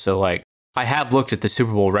figures. So, I have looked at the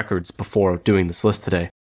Super Bowl records before doing this list today.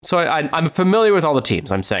 So I'm familiar with all the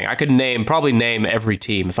teams, I'm saying. I could probably name every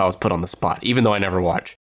team if I was put on the spot, even though I never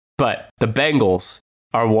watch. But the Bengals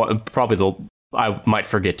are I might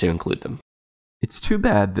forget to include them. It's too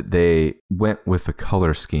bad that they went with a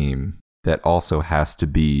color scheme that also has to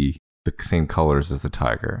be the same colors as the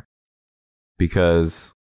tiger.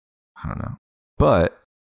 Because, I don't know. But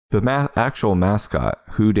the actual mascot,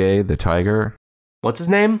 Houday the tiger. What's his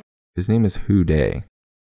name? His name is Houday.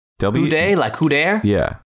 Houday? Like Houdair?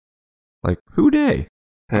 Yeah. Like Houday.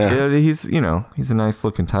 Yeah. Yeah, he's a nice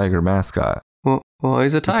looking tiger mascot. Well,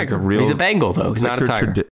 he's a tiger. He's a Bengal, though. He's not a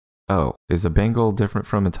tiger. Is a Bengal different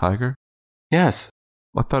from a tiger? Yes.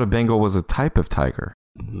 I thought a Bengal was a type of tiger.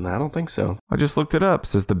 I don't think so. I just looked it up. It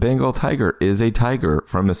says the Bengal tiger is a tiger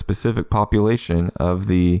from a specific population of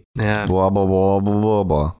the blah, blah, blah, blah, blah,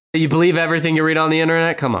 blah. You believe everything you read on the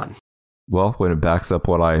internet? Come on. Well, when it backs up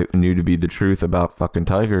what I knew to be the truth about fucking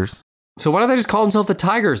tigers. So why don't they just call themselves the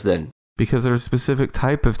Tigers then? Because they're a specific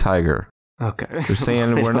type of tiger. Okay. They're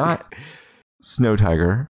saying we're not snow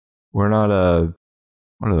tiger. We're not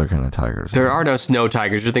what other kind of tigers? There are no snow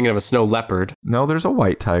tigers. You're thinking of a snow leopard. No, there's a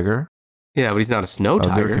white tiger. Yeah, but he's not a snow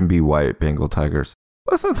tiger. There can be white Bengal tigers.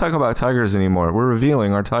 Let's not talk about tigers anymore. We're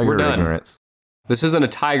revealing our tiger ignorance. This isn't a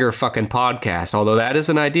tiger fucking podcast, although that is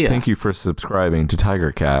an idea. Thank you for subscribing to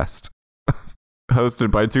TigerCast.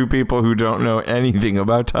 Hosted by 2 people who don't know anything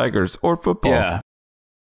about tigers or football. Yeah.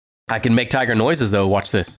 I can make tiger noises, though.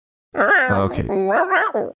 Watch this. Okay.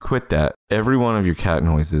 Quit that. Every one of your cat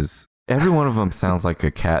noises, every one of them sounds like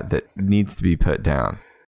a cat that needs to be put down.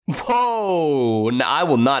 Whoa! No, I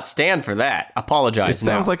will not stand for that. Apologize. It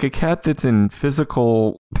sounds like a cat that's in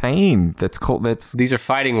physical pain. That's cold. These are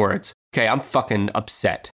fighting words. Okay, I'm fucking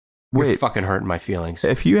upset. You're fucking hurting my feelings.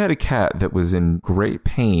 If you had a cat that was in great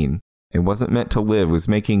pain and wasn't meant to live, was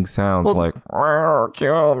making sounds like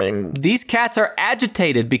kill me. These cats are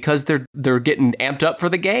agitated because they're getting amped up for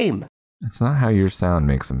the game. That's not how your sound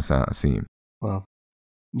makes them seem. Well,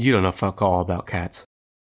 you don't know fuck all about cats.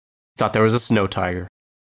 Thought there was a snow tiger.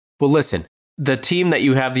 Well, listen, the team that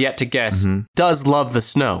you have yet to guess does love the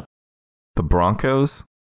snow. The Broncos?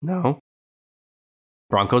 No.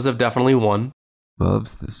 Broncos have definitely won.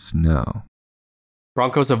 Loves the snow.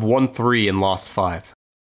 Broncos have won 3 and lost 5.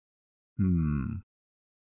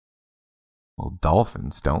 Well,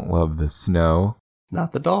 Dolphins don't love the snow.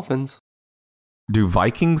 Not the Dolphins. Do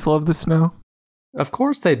Vikings love the snow? Of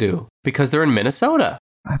course they do, because they're in Minnesota.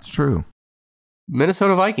 That's true.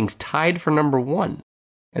 Minnesota Vikings tied for number 1.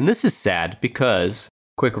 And this is sad because,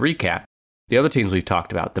 quick recap, the other teams we've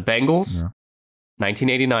talked about, the Bengals,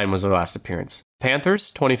 1989 was their last appearance.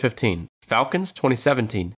 Panthers, 2015. Falcons,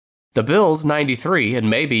 2017. The Bills, 93, and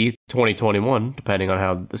maybe 2021, depending on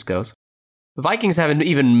how this goes. The Vikings haven't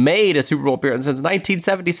even made a Super Bowl appearance since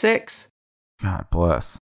 1976. God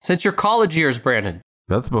bless. Since your college years, Brandon.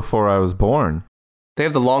 That's before I was born. They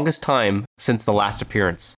have the longest time since the last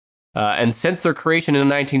appearance. And since their creation in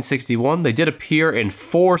 1961, they did appear in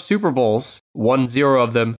 4 Super Bowls, won 0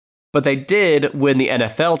 of them, but they did win the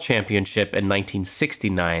NFL championship in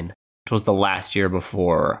 1969, which was the last year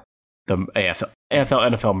before the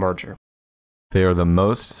AFL-NFL merger. They are the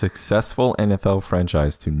most successful NFL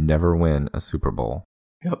franchise to never win a Super Bowl.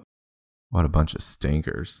 Yep. What a bunch of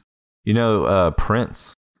stinkers.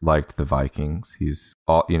 Prince liked the Vikings.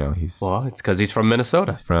 Well, it's because he's from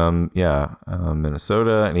Minnesota. He's from,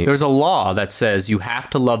 Minnesota. And there's a law that says you have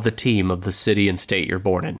to love the team of the city and state you're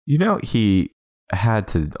born in. He had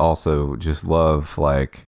to also just love,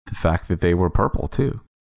 the fact that they were purple, too.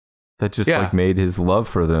 That just, made his love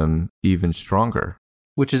for them even stronger.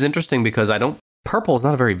 Which is interesting because purple is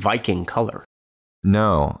not a very Viking color.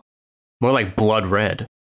 No. More like blood red.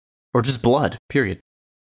 Or just blood, period.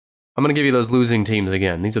 I'm going to give you those losing teams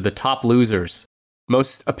again. These are the top losers.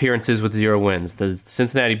 Most appearances with 0 wins. The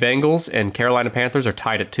Cincinnati Bengals and Carolina Panthers are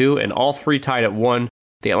tied at 2, and all 3 tied at 1.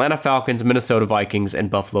 The Atlanta Falcons, Minnesota Vikings, and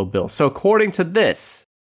Buffalo Bills. So according to this,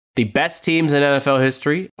 the best teams in NFL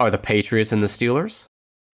history are the Patriots and the Steelers.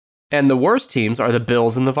 And the worst teams are the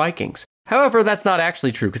Bills and the Vikings. However, that's not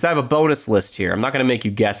actually true because I have a bonus list here. I'm not going to make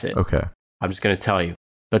you guess it. Okay. I'm just going to tell you.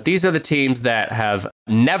 But these are the teams that have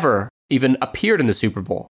never even appeared in the Super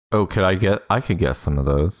Bowl. Oh, I could guess some of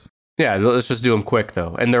those. Yeah, let's just do them quick,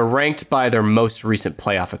 though. And they're ranked by their most recent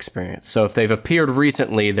playoff experience. So if they've appeared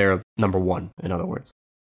recently, they're number one, in other words.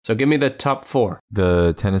 So give me the top four.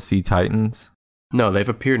 The Tennessee Titans. No, they've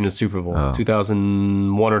appeared in the Super Bowl,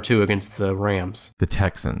 2001 or 2 against the Rams. The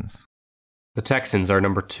Texans. The Texans are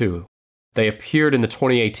number 2. They appeared in the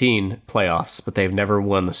 2018 playoffs, but they've never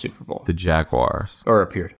won the Super Bowl. The Jaguars. Or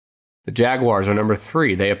appeared. The Jaguars are number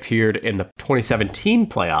 3. They appeared in the 2017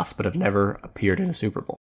 playoffs, but have never appeared in a Super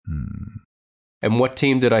Bowl. And what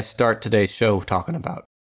team did I start today's show talking about?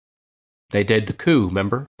 They did the coup,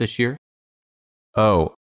 remember, this year?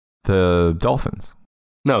 Oh, the Dolphins.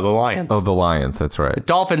 No, the Lions. Oh, the Lions, that's right. The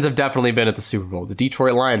Dolphins have definitely been at the Super Bowl. The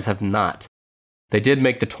Detroit Lions have not. They did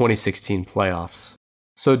make the 2016 playoffs.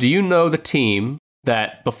 So do you know the team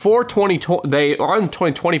that before 2020, they are in the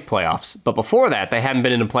 2020 playoffs, but before that, they haven't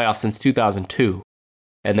been in the playoffs since 2002,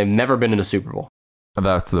 and they've never been in a Super Bowl?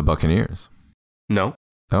 That's the Buccaneers. No.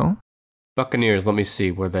 No? Buccaneers, let me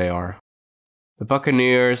see where they are. The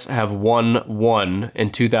Buccaneers have won one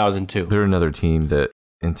in 2002. They're another team that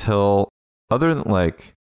until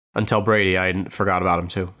Brady, I forgot about him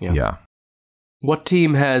too. Yeah. What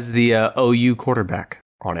team has the OU quarterback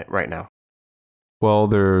on it right now? Well,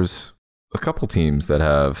 there's a couple teams that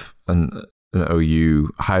have an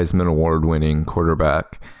OU Heisman Award winning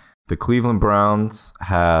quarterback. The Cleveland Browns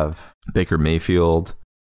have Baker Mayfield.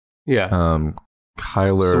 Yeah.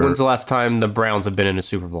 Kyler. So when's the last time the Browns have been in a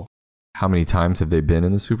Super Bowl? How many times have they been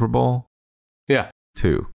in the Super Bowl? Yeah.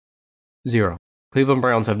 2. 0. Cleveland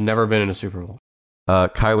Browns have never been in a Super Bowl.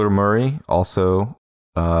 Kyler Murray, also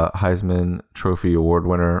Heisman Trophy Award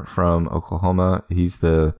winner from Oklahoma. He's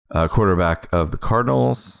the quarterback of the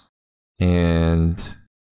Cardinals. And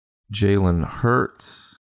Jalen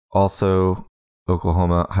Hurts, also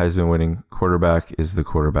Oklahoma Heisman winning quarterback, is the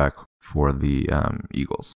quarterback for the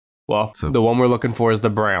Eagles. Well, the one we're looking for is the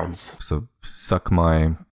Browns. So suck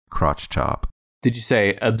my crotch chop. Did you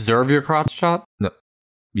say observe your crotch chop? No.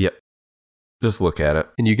 Yep. Just look at it.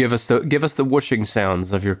 Can you give us the whooshing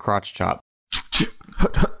sounds of your crotch chop?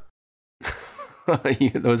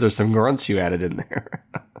 Those are some grunts you added in there.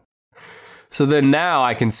 So then now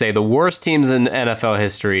I can say the worst teams in NFL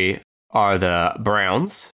history are the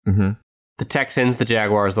Browns, the Texans, the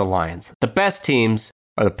Jaguars, the Lions. The best teams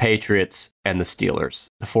are the Patriots and the Steelers,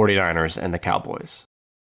 the 49ers and the Cowboys.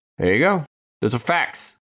 There you go. Those are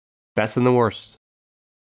facts. Best and the worst.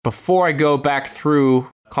 Before I go back through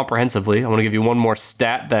comprehensively, I want to give you one more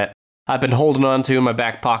stat that I've been holding on to in my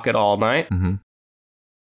back pocket all night.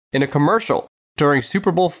 In a commercial during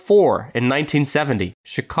Super Bowl IV in 1970,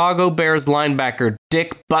 Chicago Bears linebacker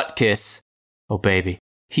Dick Butkus, oh baby,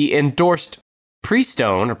 he endorsed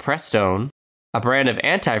Prestone, a brand of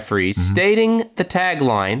antifreeze, stating the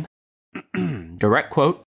tagline, direct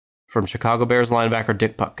quote from Chicago Bears linebacker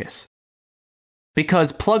Dick Butkus,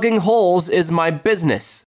 "Because plugging holes is my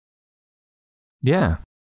business." Yeah,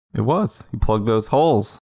 it was. He plugged those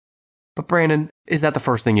holes. But Brandon, is that the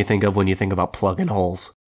first thing you think of when you think about plugging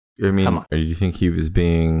holes? I mean, Come on. do you think he was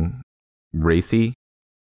being racy?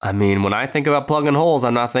 I mean, when I think about plugging holes,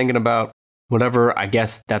 I'm not thinking about whatever, I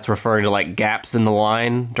guess that's referring to like gaps in the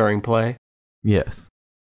line during play. Yes.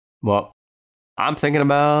 Well, I'm thinking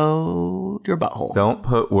about your butthole. Don't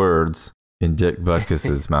put words in Dick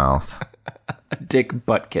Butkus's mouth. Dick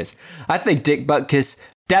Butkus. I think Dick Butkus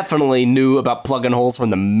definitely knew about plugging holes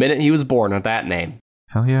from the minute he was born with that name.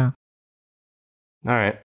 Hell yeah. All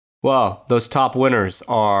right. Well, those top winners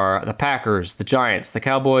are the Packers, the Giants, the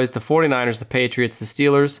Cowboys, the 49ers, the Patriots, the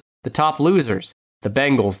Steelers. The top losers, the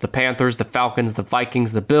Bengals, the Panthers, the Falcons, the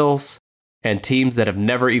Vikings, the Bills, and teams that have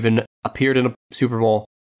never even appeared in a Super Bowl,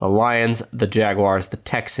 the Lions, the Jaguars, the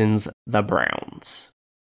Texans, the Browns.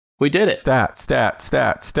 We did it. Stats.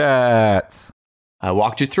 I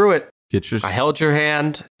walked you through it. I held your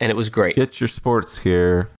hand, and it was great. Get your sports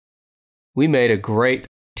gear. We made a great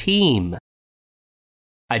team.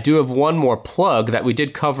 I do have one more plug that we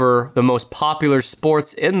did cover the most popular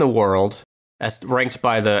sports in the world, as ranked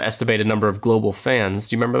by the estimated number of global fans.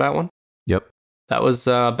 Do you remember that one? Yep. That was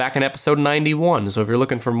back in episode 91. So if you're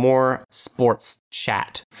looking for more sports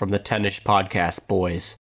chat from the Tennis Podcast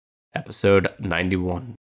boys, episode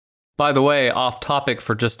 91. By the way, off topic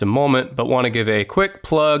for just a moment, but want to give a quick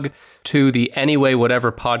plug to the Anyway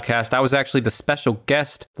Whatever podcast. I was actually the special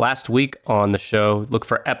guest last week on the show. Look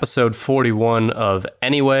for episode 41 of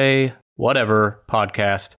Anyway Whatever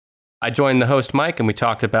podcast. I joined the host Mike and we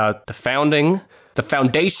talked about the founding the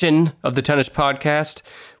foundation of the Tennis Podcast,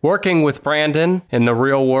 working with Brandon in the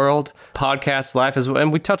real world, podcast life as well.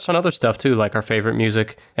 And we touched on other stuff too, like our favorite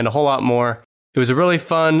music and a whole lot more. It was a really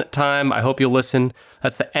fun time. I hope you'll listen.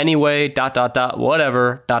 That's the Anyway,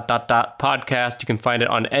 whatever, podcast. You can find it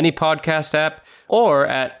on any podcast app or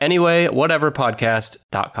at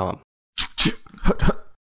anyway.whateverpodcast.com.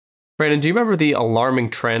 Brandon, do you remember the alarming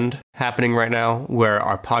trend happening right now where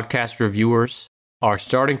our podcast reviewers are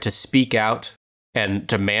starting to speak out and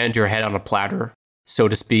demand your head on a platter, so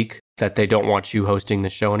to speak, that they don't want you hosting the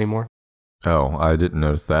show anymore? Oh, I didn't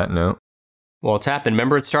notice that, no. Well, it's happened.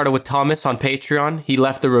 Remember, it started with Thomas on Patreon. He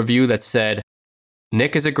left the review that said,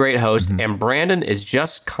 Nick is a great host, and Brandon is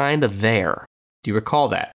just kind of there. Do you recall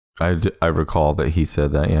that? I recall that he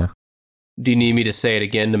said that, yeah. Do you need me to say it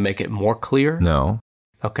again to make it more clear? No.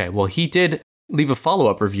 Okay, well, he did leave a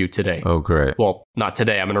follow-up review today. Oh, great. Well, not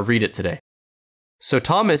today. I'm going to read it today. So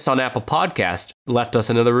Thomas on Apple Podcast left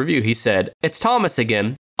us another review. He said, "It's Thomas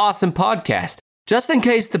again. Awesome podcast. Just in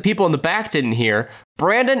case the people in the back didn't hear,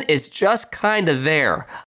 Brandon is just kind of there.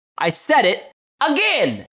 I said it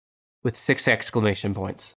again!" With 6 exclamation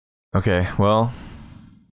points. Okay, well,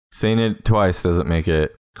 saying it twice doesn't make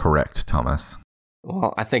it correct, Thomas.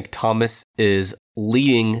 Well, I think Thomas is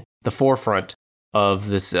leading the forefront of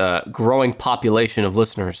this growing population of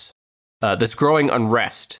listeners, this growing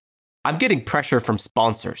unrest. I'm getting pressure from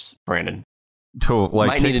sponsors, Brandon. To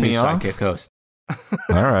Might kick need a new me off? sidekick host.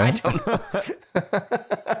 All right. I don't know.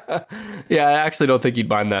 Yeah, I actually don't think you'd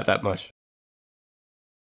mind that much.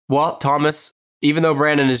 Well, Thomas, even though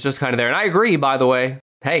Brandon is just kind of there, and I agree, by the way,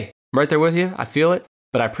 hey, I'm right there with you. I feel it,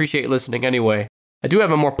 but I appreciate you listening anyway. I do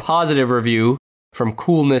have a more positive review from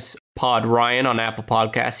Coolness Pod Ryan on Apple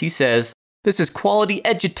Podcasts. He says, "This is quality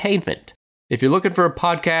edutainment. If you're looking for a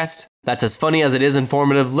podcast that's as funny as it is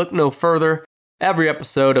informative, look no further. Every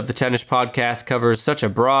episode of the Tennis Podcast covers such a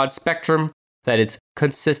broad spectrum that it's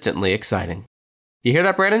consistently exciting." You hear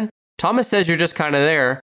that, Brandon? Thomas says you're just kind of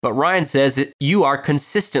there, but Ryan says that you are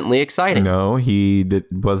consistently exciting. No, he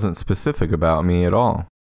wasn't specific about me at all.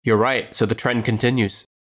 You're right, so the trend continues.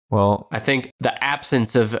 Well, I think the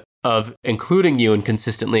absence of including you in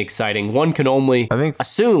consistently exciting, one can only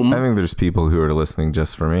assume. I think there's people who are listening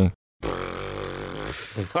just for me.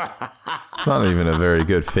 It's not even a very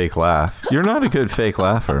good fake laugh. You're not a good fake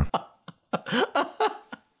laugher.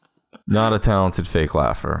 Not a talented fake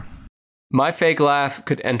laugher. My fake laugh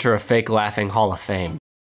could enter a fake laughing Hall of Fame.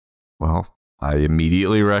 Well, I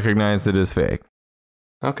immediately recognized it as fake.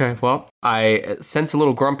 Okay, well, I sense a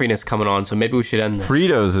little grumpiness coming on, so maybe we should end this.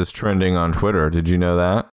 Fritos is trending on Twitter. Did you know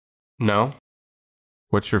that? No.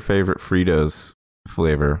 What's your favorite Fritos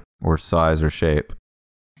flavor or size or shape?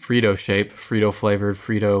 Frito shape, Frito flavored,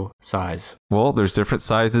 Frito size. Well, there's different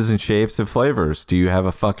sizes and shapes of flavors. Do you have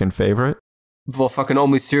a fucking favorite? Well, fucking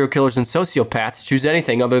only serial killers and sociopaths choose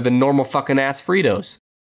anything other than normal fucking ass Fritos.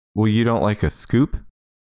 Well, you don't like a scoop?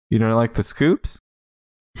 You don't like the scoops?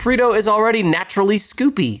 Frito is already naturally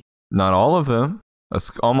scoopy. Not all of them.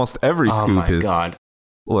 Almost every scoop Oh my is. God.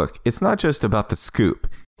 Look, it's not just about the scoop.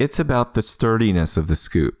 It's about the sturdiness of the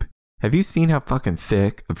scoop. Have you seen how fucking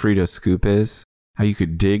thick a Frito scoop is? How you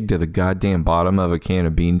could dig to the goddamn bottom of a can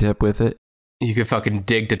of bean dip with it? You could fucking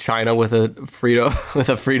dig to China with a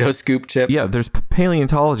Frito scoop chip. Yeah, there's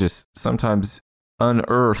paleontologists sometimes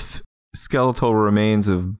unearth skeletal remains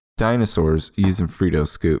of dinosaurs using Frito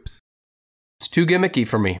scoops. It's too gimmicky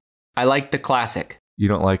for me. I like the classic. You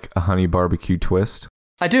don't like a honey barbecue twist?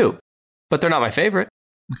 I do, but they're not my favorite.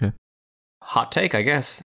 Okay. Hot take, I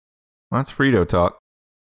guess. Well, that's Frito talk.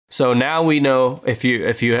 So now we know, if you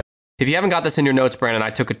haven't got this in your notes, Brandon,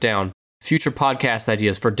 I took it down. Future podcast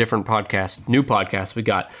ideas for different podcasts, new podcasts. We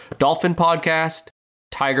got Dolphin Podcast,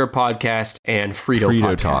 Tiger Podcast, and Frito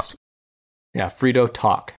Podcast. Talk. Yeah, Frito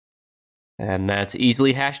Talk. And that's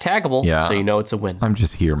easily hashtagable, Yeah. so you know it's a win. I'm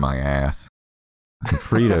just here, my ass.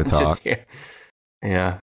 Frito Just talk. here.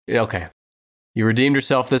 Yeah. Okay. You redeemed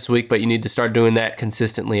yourself this week, but you need to start doing that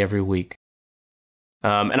consistently every week.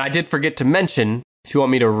 And I did forget to mention, if you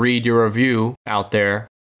want me to read your review out there,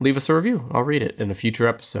 leave us a review. I'll read it in a future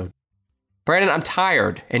episode. Brandon, I'm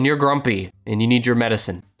tired, and you're grumpy, and you need your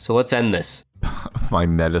medicine. So let's end this. My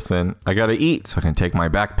medicine. I gotta eat so I can take my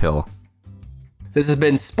back pill. This has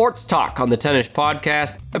been Sports Talk on the Tennis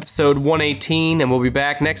Podcast, episode 118, and we'll be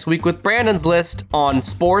back next week with Brandon's list on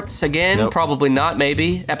sports again. Nope. Probably not,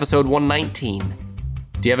 maybe. Episode 119.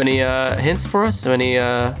 Do you have any hints for us? Any?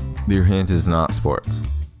 Your hint is not sports.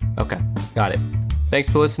 Okay, got it. Thanks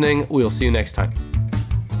for listening. We'll see you next time.